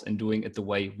ourselves in doing it the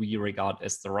way we regard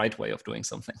as the right way of doing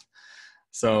something.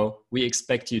 So we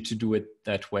expect you to do it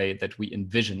that way that we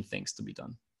envision things to be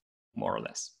done, more or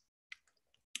less.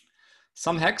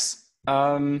 Some hacks.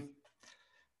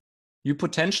 You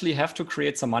potentially have to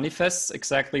create some manifests.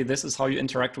 Exactly, this is how you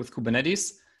interact with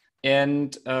Kubernetes.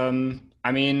 And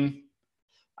I mean,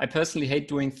 I personally hate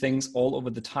doing things all over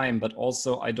the time, but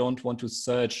also I don't want to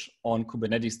search on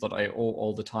kubernetes.io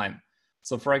all the time.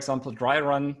 So for example, dry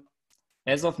run,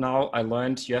 as of now, I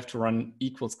learned you have to run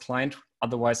equals client,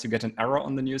 otherwise you get an error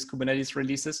on the newest Kubernetes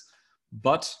releases.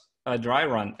 But a dry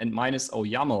run and -o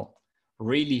YAML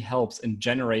really helps in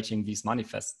generating these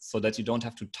manifests so that you don't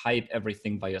have to type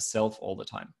everything by yourself all the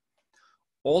time.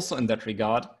 Also in that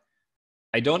regard,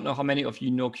 I don't know how many of you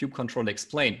know kubectl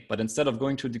explain, but instead of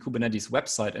going to the Kubernetes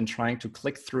website and trying to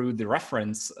click through the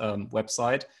reference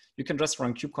website, you can just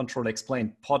run kubectl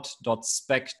explain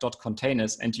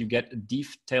pod.spec.containers and you get a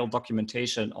detailed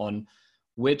documentation on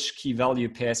which key value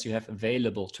pairs you have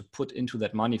available to put into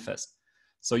that manifest.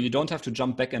 So you don't have to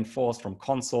jump back and forth from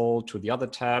console to the other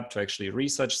tab to actually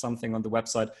research something on the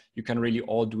website. You can really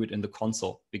all do it in the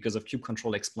console because of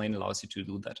kubectl explain allows you to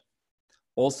do that.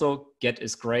 Also, get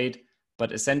is great,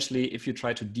 but essentially if you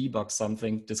try to debug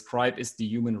something, describe is the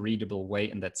human readable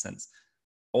way in that sense.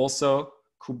 Also,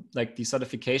 like the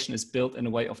certification is built in a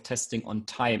way of testing on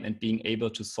time and being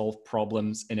able to solve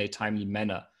problems in a timely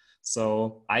manner.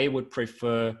 So I would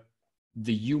prefer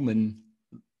the human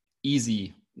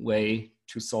easy way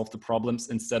to solve the problems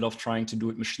instead of trying to do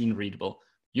it machine readable.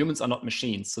 Humans are not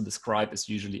machines, so the scribe is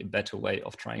usually a better way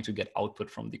of trying to get output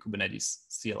from the Kubernetes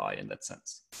CLI in that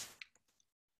sense.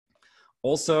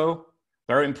 Also,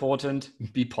 very important,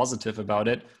 be positive about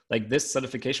it. Like this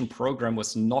certification program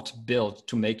was not built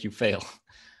to make you fail.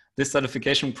 This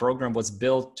certification program was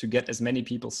built to get as many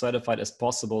people certified as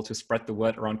possible to spread the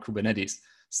word around Kubernetes.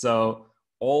 So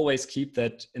always keep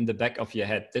that in the back of your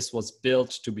head. This was built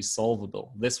to be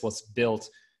solvable. This was built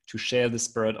to share the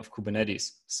spirit of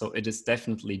Kubernetes. So it is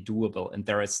definitely doable. And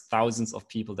there is thousands of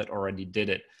people that already did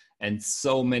it. And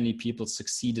so many people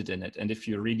succeeded in it. And if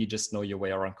you really just know your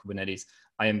way around Kubernetes,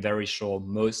 I am very sure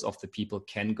most of the people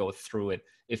can go through it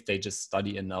if they just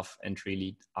study enough and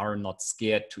really are not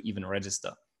scared to even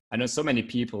register. I know so many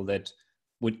people that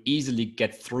would easily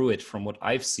get through it from what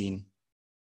I've seen,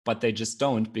 but they just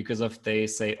don't because of they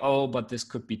say, oh, but this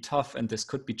could be tough and this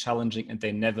could be challenging, and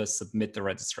they never submit the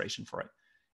registration for it.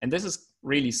 And this is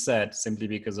really sad simply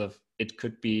because of it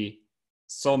could be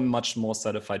so much more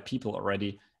certified people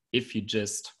already if you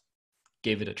just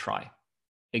gave it a try.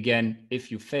 Again,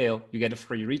 if you fail, you get a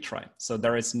free retry. So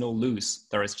there is no lose,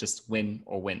 there is just win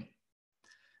or win.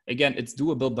 Again, it's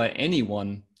doable by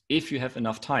anyone if you have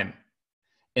enough time.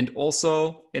 And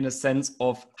also in a sense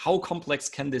of how complex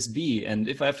can this be? And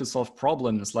if I have to solve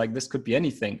problems, like this could be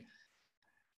anything.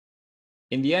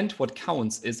 In the end, what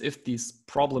counts is if this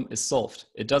problem is solved.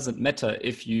 It doesn't matter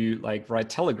if you like write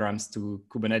telegrams to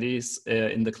Kubernetes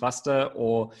in the cluster,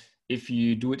 or if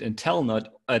you do it in Telnet,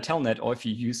 or if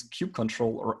you use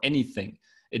kubectl or anything.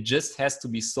 It just has to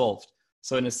be solved.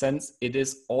 So in a sense, it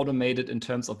is automated in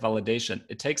terms of validation.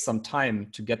 It takes some time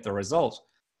to get the result,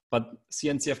 but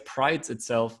CNCF prides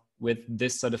itself with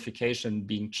this certification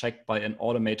being checked by an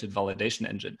automated validation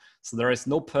engine. So there is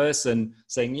no person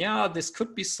saying, yeah, this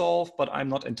could be solved, but I'm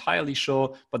not entirely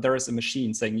sure. But there is a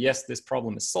machine saying, yes, this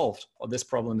problem is solved, or this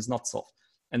problem is not solved.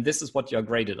 And this is what you're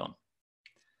graded on.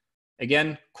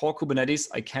 Again, core Kubernetes,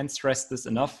 I can't stress this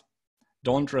enough.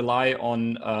 Don't rely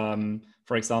on,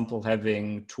 for example,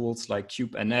 having tools like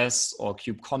kubeNS or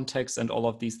kubecontext and all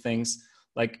of these things.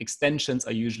 Like extensions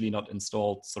are usually not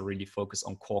installed, so really focus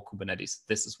on core Kubernetes.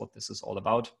 This is what this is all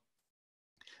about.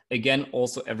 Again,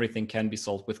 also everything can be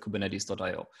solved with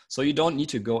kubernetes.io. So you don't need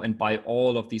to go and buy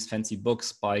all of these fancy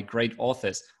books by great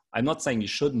authors. I'm not saying you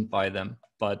shouldn't buy them,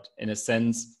 but in a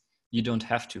sense, you don't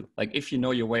have to. Like if you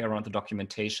know your way around the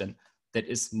documentation, that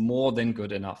is more than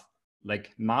good enough.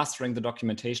 Like mastering the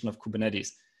documentation of Kubernetes,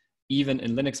 even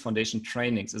in Linux Foundation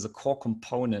trainings, is a core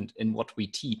component in what we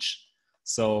teach.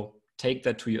 So take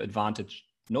that to your advantage.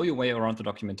 Know your way around the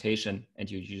documentation and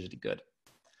you're usually good.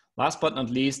 Last but not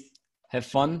least, have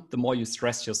fun. The more you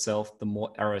stress yourself, the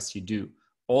more errors you do.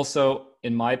 Also,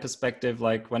 in my perspective,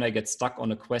 like when I get stuck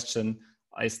on a question,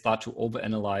 I start to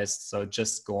overanalyze. So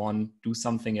just go on, do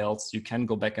something else. You can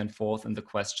go back and forth in the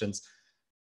questions.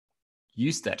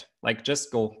 Use that. Like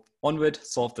just go onward,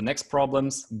 solve the next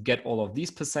problems, get all of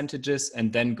these percentages,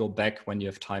 and then go back when you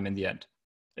have time in the end.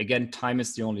 Again, time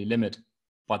is the only limit,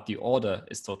 but the order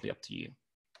is totally up to you.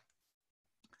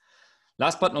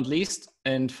 Last but not least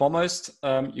and foremost,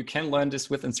 you can learn this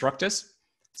with instructors.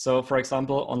 So for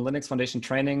example, on Linux Foundation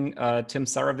Training, Tim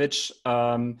Saravich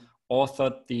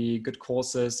authored the good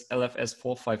courses LFS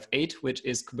 458, which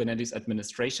is Kubernetes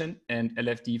administration, and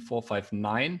LFD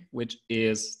 459, which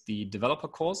is the developer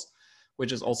course,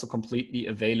 which is also completely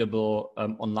available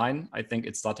online. I think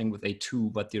it's starting with a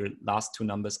 2, but the last 2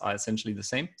 numbers are essentially the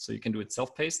same. So you can do it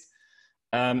self-paced.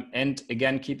 And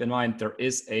again, keep in mind, there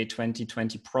is a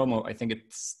 2020 promo. I think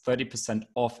it's 30%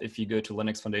 off if you go to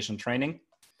Linux Foundation Training.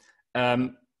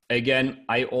 Again,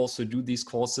 I also do these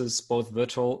courses, both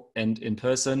virtual and in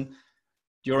person.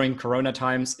 During Corona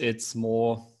times, it's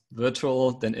more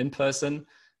virtual than in person.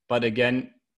 But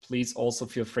again, please also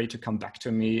feel free to come back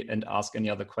to me and ask any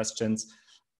other questions.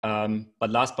 But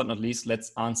last but not least,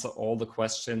 let's answer all the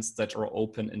questions that are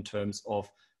open in terms of,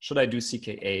 should I do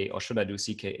CKA or should I do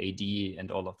CKAD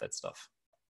and all of that stuff?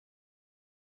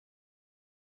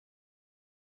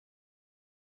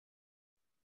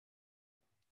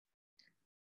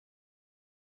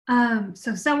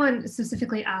 So someone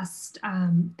specifically asked,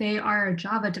 they are a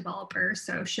Java developer,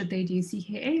 so should they do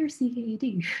CKA or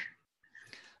CKAD?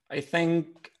 I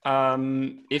think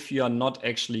if you are not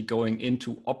actually going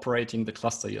into operating the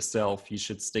cluster yourself, you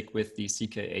should stick with the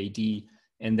CKAD.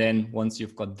 And then once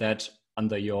you've got that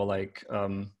under your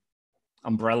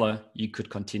umbrella, you could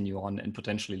continue on and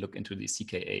potentially look into the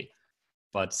CKA.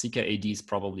 But CKAD is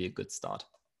probably a good start.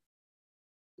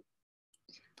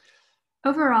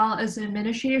 Overall, is an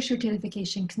administrator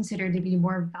certification considered to be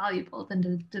more valuable than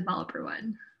the developer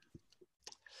one?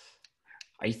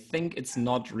 I think it's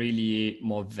not really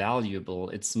more valuable.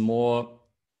 It's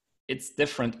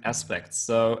different aspects.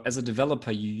 So as a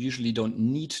developer, you usually don't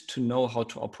need to know how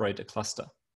to operate a cluster.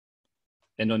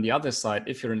 And on the other side,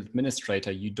 if you're an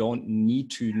administrator, you don't need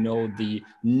to know the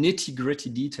nitty-gritty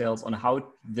details on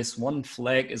how this one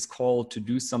flag is called to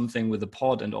do something with a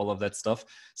pod and all of that stuff,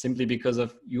 simply because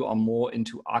of you are more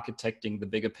into architecting the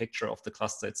bigger picture of the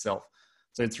cluster itself.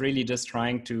 So it's really just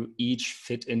trying to each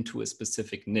fit into a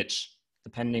specific niche,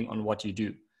 depending on what you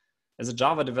do. As a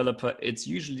Java developer, it's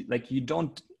usually like you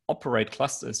don't operate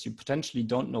clusters. You potentially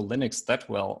don't know Linux that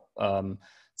well.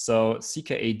 So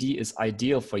CKAD is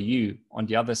ideal for you. On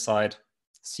the other side,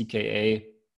 CKA,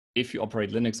 if you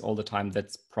operate Linux all the time,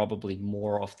 that's probably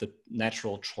more of the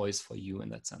natural choice for you in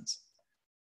that sense.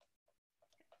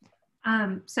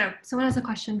 So someone has a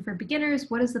question for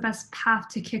beginners. What is the best path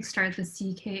to kickstart the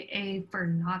CKA for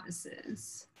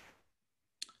novices?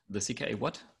 The CKA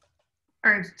what?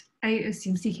 Or I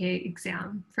assume CKA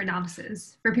exam for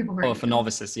novices, for people who are for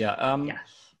novices, yeah. Yeah.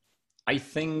 I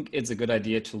think it's a good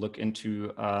idea to look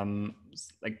into,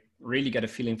 really get a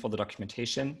feeling for the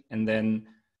documentation. And then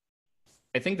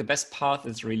I think the best path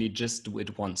is really just do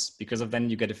it once, because then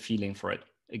you get a feeling for it.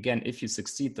 Again, if you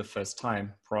succeed the first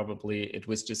time, probably it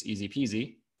was just easy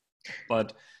peasy.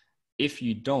 But if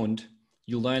you don't,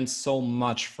 you learn so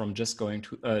much from just going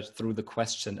through the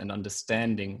question and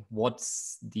understanding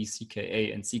what's the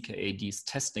CKA and CKAD's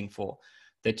testing for,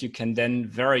 that you can then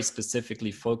very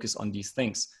specifically focus on these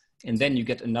things. And then you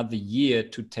get another year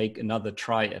to take another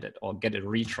try at it or get a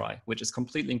retry, which is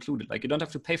completely included. Like you don't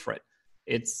have to pay for it.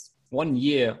 It's 1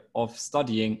 year of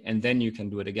studying and then you can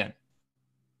do it again.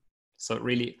 So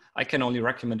really, I can only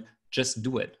recommend just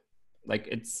do it. Like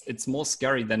it's more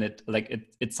scary than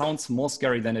it sounds more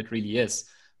scary than it really is.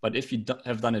 But if you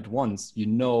have done it once, you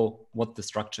know what the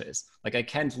structure is. Like I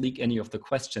can't leak any of the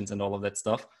questions and all of that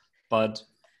stuff. But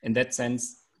in that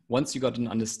sense, once you got an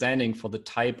understanding for the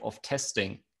type of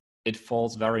testing, it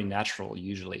falls very natural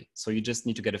usually. So you just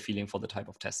need to get a feeling for the type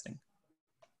of testing.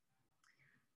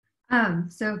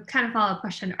 So kind of follow-up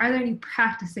question, are there any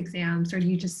practice exams or do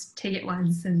you just take it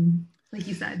once and like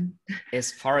you said?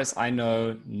 As far as I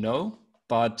know, no.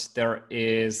 But there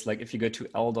is, like, if you go to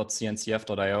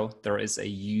l.cncf.io, there is a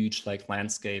huge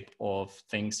landscape of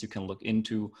things you can look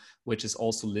into, which is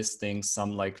also listing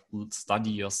some study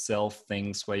yourself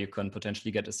things where you can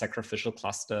potentially get a sacrificial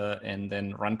cluster and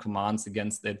then run commands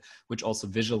against it, which also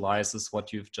visualizes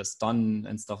what you've just done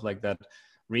and stuff like that.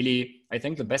 Really, I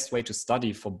think the best way to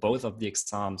study for both of the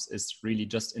exams is really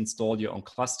just install your own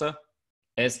cluster,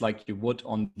 as like you would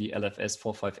on the LFS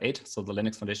 458, so the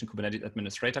Linux Foundation Kubernetes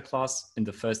Administrator class in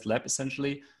the first lab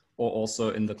essentially, or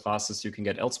also in the classes you can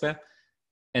get elsewhere.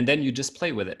 And then you just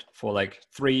play with it for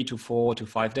 3 to 4 to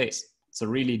 5 days. So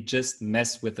really just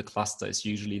mess with the cluster is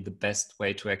usually the best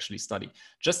way to actually study.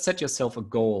 Just set yourself a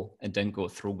goal and then go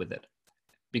through with it.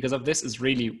 Because of this is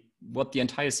really what the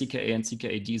entire CKA and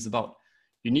CKAD is about.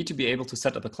 You need to be able to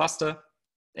set up a cluster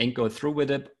and go through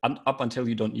with it up until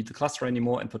you don't need the cluster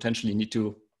anymore and potentially need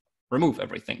to remove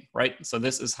everything, right? So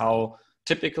this is how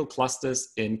typical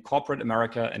clusters in corporate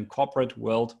America and corporate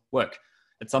world work.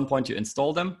 At some point you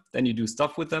install them, then you do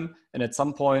stuff with them. And at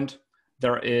some point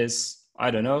there is,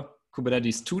 I don't know,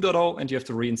 Kubernetes 2.0, and you have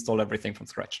to reinstall everything from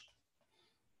scratch.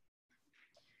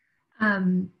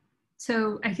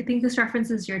 So I think this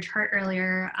references your chart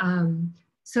earlier.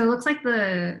 So it looks like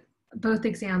both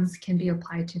exams can be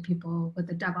applied to people with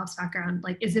a DevOps background.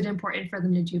 Like, is it important for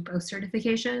them to do both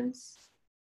certifications?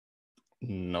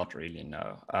 Not really,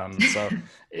 no.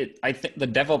 I think the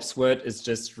DevOps word is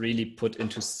just really put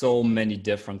into so many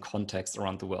different contexts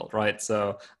around the world, right?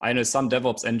 So I know some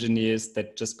DevOps engineers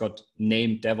that just got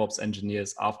named DevOps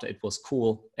engineers after it was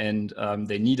cool, and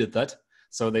they needed that.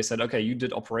 So they said, okay, you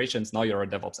did operations, now you're a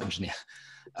DevOps engineer.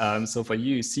 So for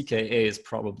you, CKA is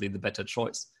probably the better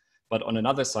choice. But on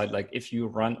another side, like if you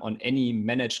run on any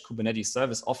managed Kubernetes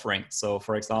service offering, so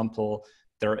for example,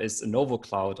 there is a Novo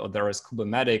Cloud, or there is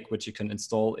Kubernetes, which you can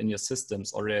install in your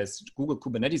systems, or there's Google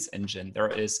Kubernetes Engine, there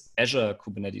is Azure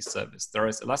Kubernetes Service, there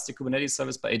is Elastic Kubernetes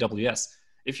Service by AWS.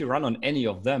 If you run on any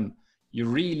of them, you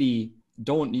really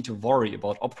don't need to worry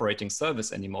about operating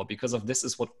service anymore, because of this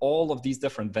is what all of these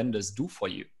different vendors do for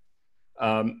you.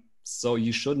 So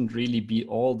you shouldn't really be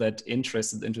all that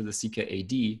interested into the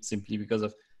CKAD simply because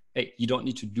of, hey, you don't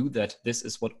need to do that. This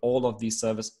is what all of these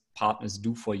service partners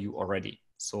do for you already.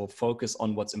 So focus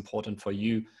on what's important for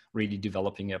you, really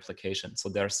developing your application. So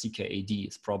their CKAD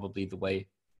is probably the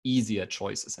easier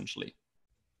choice, essentially.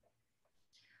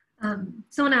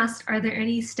 Someone asked, are there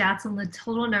any stats on the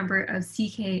total number of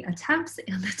CK attempts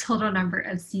and the total number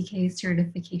of CK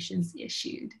certifications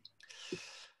issued?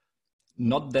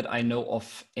 Not that I know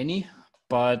of any,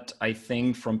 but I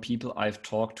think from people I've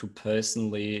talked to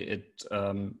personally,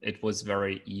 it was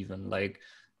very even. Like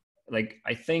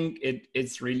I think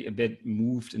it's really a bit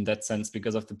moved in that sense,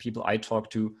 because of the people I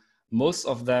talked to. Most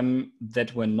of them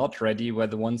that were not ready were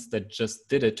the ones that just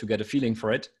did it to get a feeling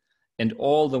for it. And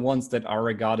all the ones that are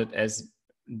regarded as,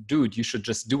 dude, you should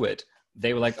just do it,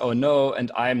 they were like, oh no, and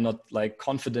I'm not like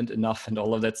confident enough and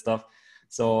all of that stuff.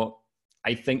 So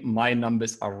I think my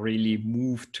numbers are really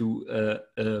moved to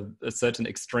a certain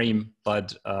extreme,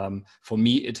 but for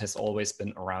me, it has always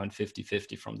been around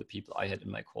 50-50 from the people I had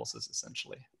in my courses,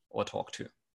 essentially, or talked to. Do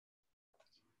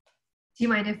you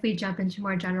mind if we jump into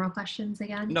more general questions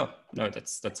again? No,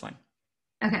 that's fine.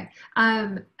 Okay.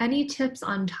 Any tips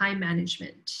on time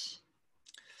management?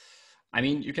 I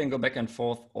mean, you can go back and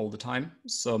forth all the time.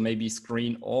 So maybe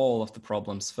screen all of the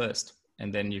problems first,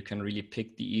 and then you can really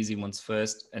pick the easy ones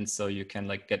first. And so you can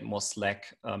like get more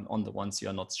slack on the ones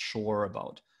you're not sure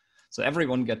about. So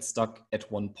everyone gets stuck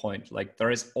at one point. Like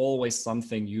there is always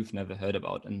something you've never heard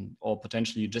about, or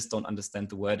potentially you just don't understand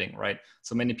the wording, right?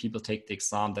 So many people take the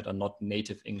exam that are not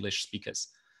native English speakers.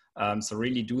 So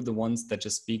really do the ones that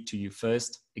just speak to you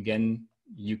first. Again,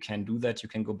 you can do that. You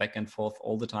can go back and forth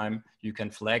all the time. You can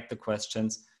flag the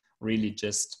questions, really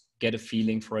just get a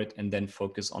feeling for it, and then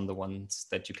focus on the ones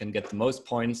that you can get the most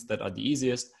points, that are the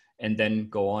easiest, and then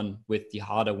go on with the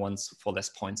harder ones for less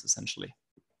points, essentially.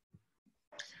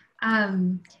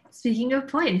 Speaking of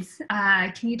points,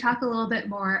 can you talk a little bit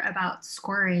more about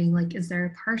scoring? Like, is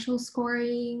there partial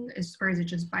scoring, or is it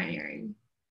just binary?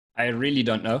 I really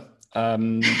don't know.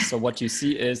 So what you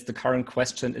see is the current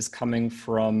question is coming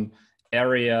from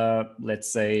area,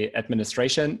 let's say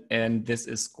administration, and this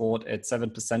is scored at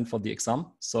 7% for the exam.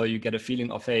 So you get a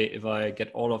feeling of, hey, if I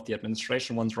get all of the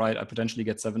administration ones right, I potentially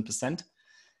get 7%.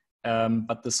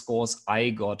 But the scores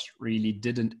I got really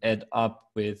didn't add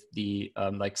up with the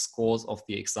like scores of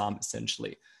the exam,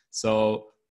 essentially.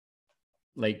 So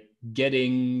like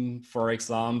getting, for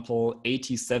example,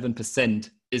 87%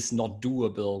 is not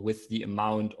doable with the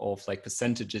amount of like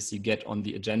percentages you get on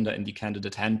the agenda in the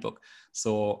candidate handbook.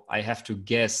 So I have to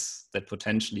guess that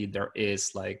potentially there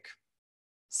is like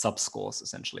sub-scores,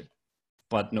 essentially,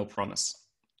 but no promise.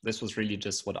 This was really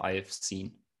just what I've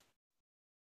seen.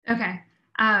 Okay.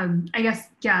 I guess,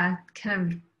 yeah, kind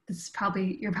of, this is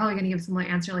probably, you're probably going to give someone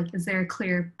an answer, like, is there a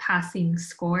clear passing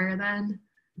score then?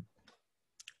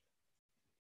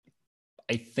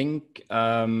 I think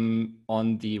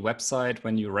on the website,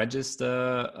 when you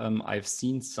register, I've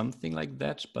seen something like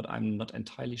that, but I'm not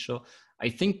entirely sure. I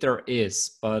think there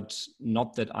is, but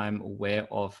not that I'm aware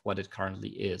of what it currently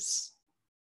is.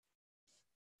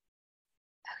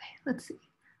 Okay, let's see.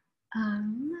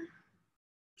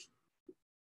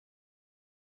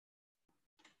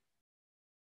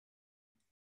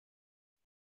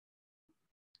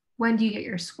 When do you get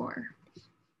your score?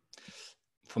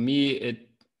 For me,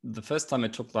 the first time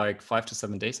it took like 5 to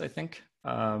 7 days, I think.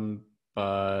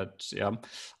 But yeah,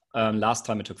 last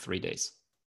time it took 3 days.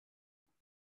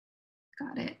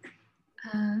 Got it.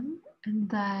 And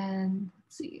then,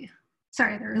 let's see.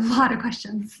 Sorry, there are a lot of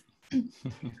questions.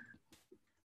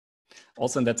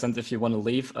 Also, in that sense, if you want to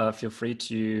leave, feel free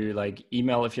to like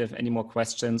email if you have any more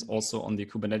questions. Also on the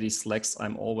Kubernetes Slacks,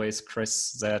 I'm always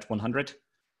ChrisZ100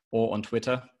 or on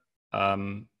Twitter.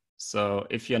 So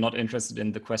if you're not interested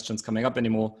in the questions coming up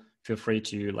anymore, feel free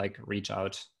to like reach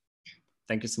out.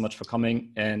 Thank you so much for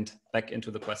coming, and back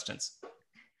into the questions.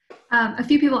 A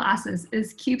few people asked this,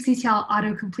 is kubectl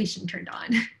auto-completion turned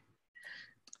on?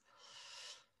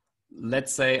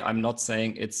 Let's say I'm not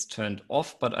saying it's turned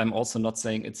off, but I'm also not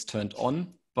saying it's turned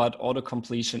on. But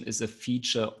auto-completion is a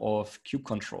feature of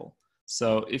kubectl.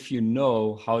 So if you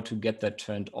know how to get that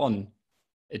turned on,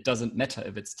 it doesn't matter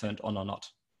if it's turned on or not.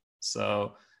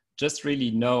 So just really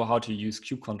know how to use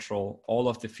kubectl. All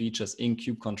of the features in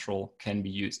kubectl can be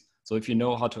used. So if you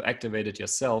know how to activate it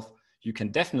yourself, you can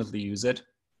definitely use it.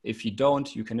 If you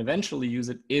don't, you can eventually use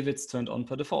it if it's turned on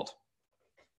per default.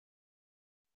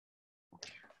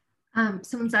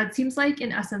 Someone said, seems like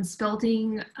in essence,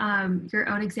 building your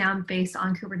own exam based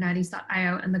on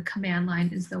Kubernetes.io and the command line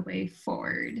is the way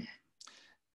forward.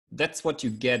 That's what you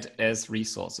get as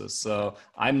resources. So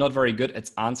I'm not very good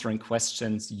at answering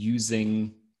questions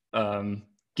using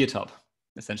GitHub.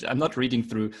 Essentially, I'm not reading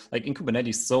through, like in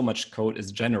Kubernetes, so much code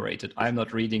is generated. I'm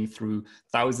not reading through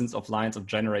thousands of lines of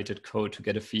generated code to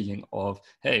get a feeling of,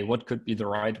 hey, what could be the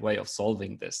right way of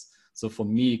solving this? So for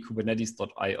me,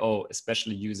 Kubernetes.io,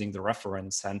 especially using the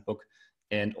reference handbook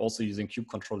and also using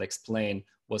kubectl explain,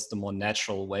 was the more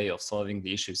natural way of solving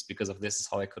the issues, because of this is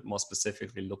how I could more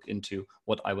specifically look into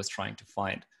what I was trying to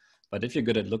find. But if you're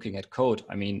good at looking at code,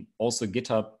 I mean, also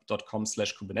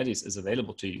github.com/Kubernetes is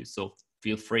available to you. So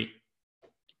feel free.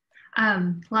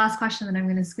 Last question that I'm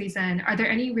going to squeeze in. Are there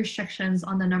any restrictions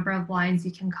on the number of lines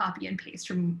you can copy and paste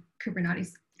from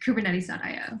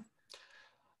Kubernetes.io?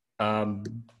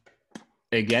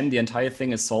 Again, the entire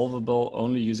thing is solvable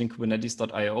only using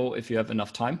Kubernetes.io if you have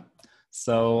enough time.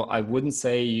 So I wouldn't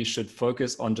say you should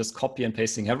focus on just copy and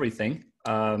pasting everything,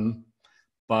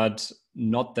 but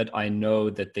not that I know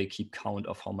that they keep count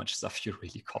of how much stuff you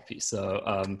really copy. So,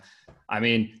 I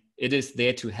mean, it is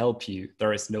there to help you.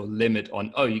 There is no limit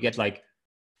on, oh, you get like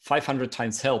 500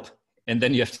 times help, and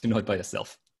then you have to know it by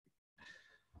yourself.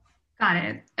 Got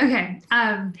it. Okay.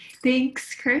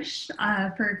 Thanks, Krish,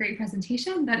 for a great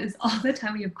presentation. That is all the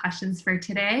time we have questions for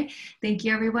today. Thank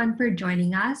you, everyone, for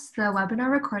joining us. The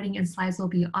webinar recording and slides will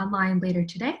be online later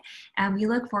today, and we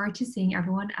look forward to seeing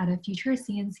everyone at a future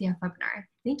CNCF webinar.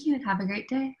 Thank you, and have a great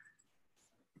day.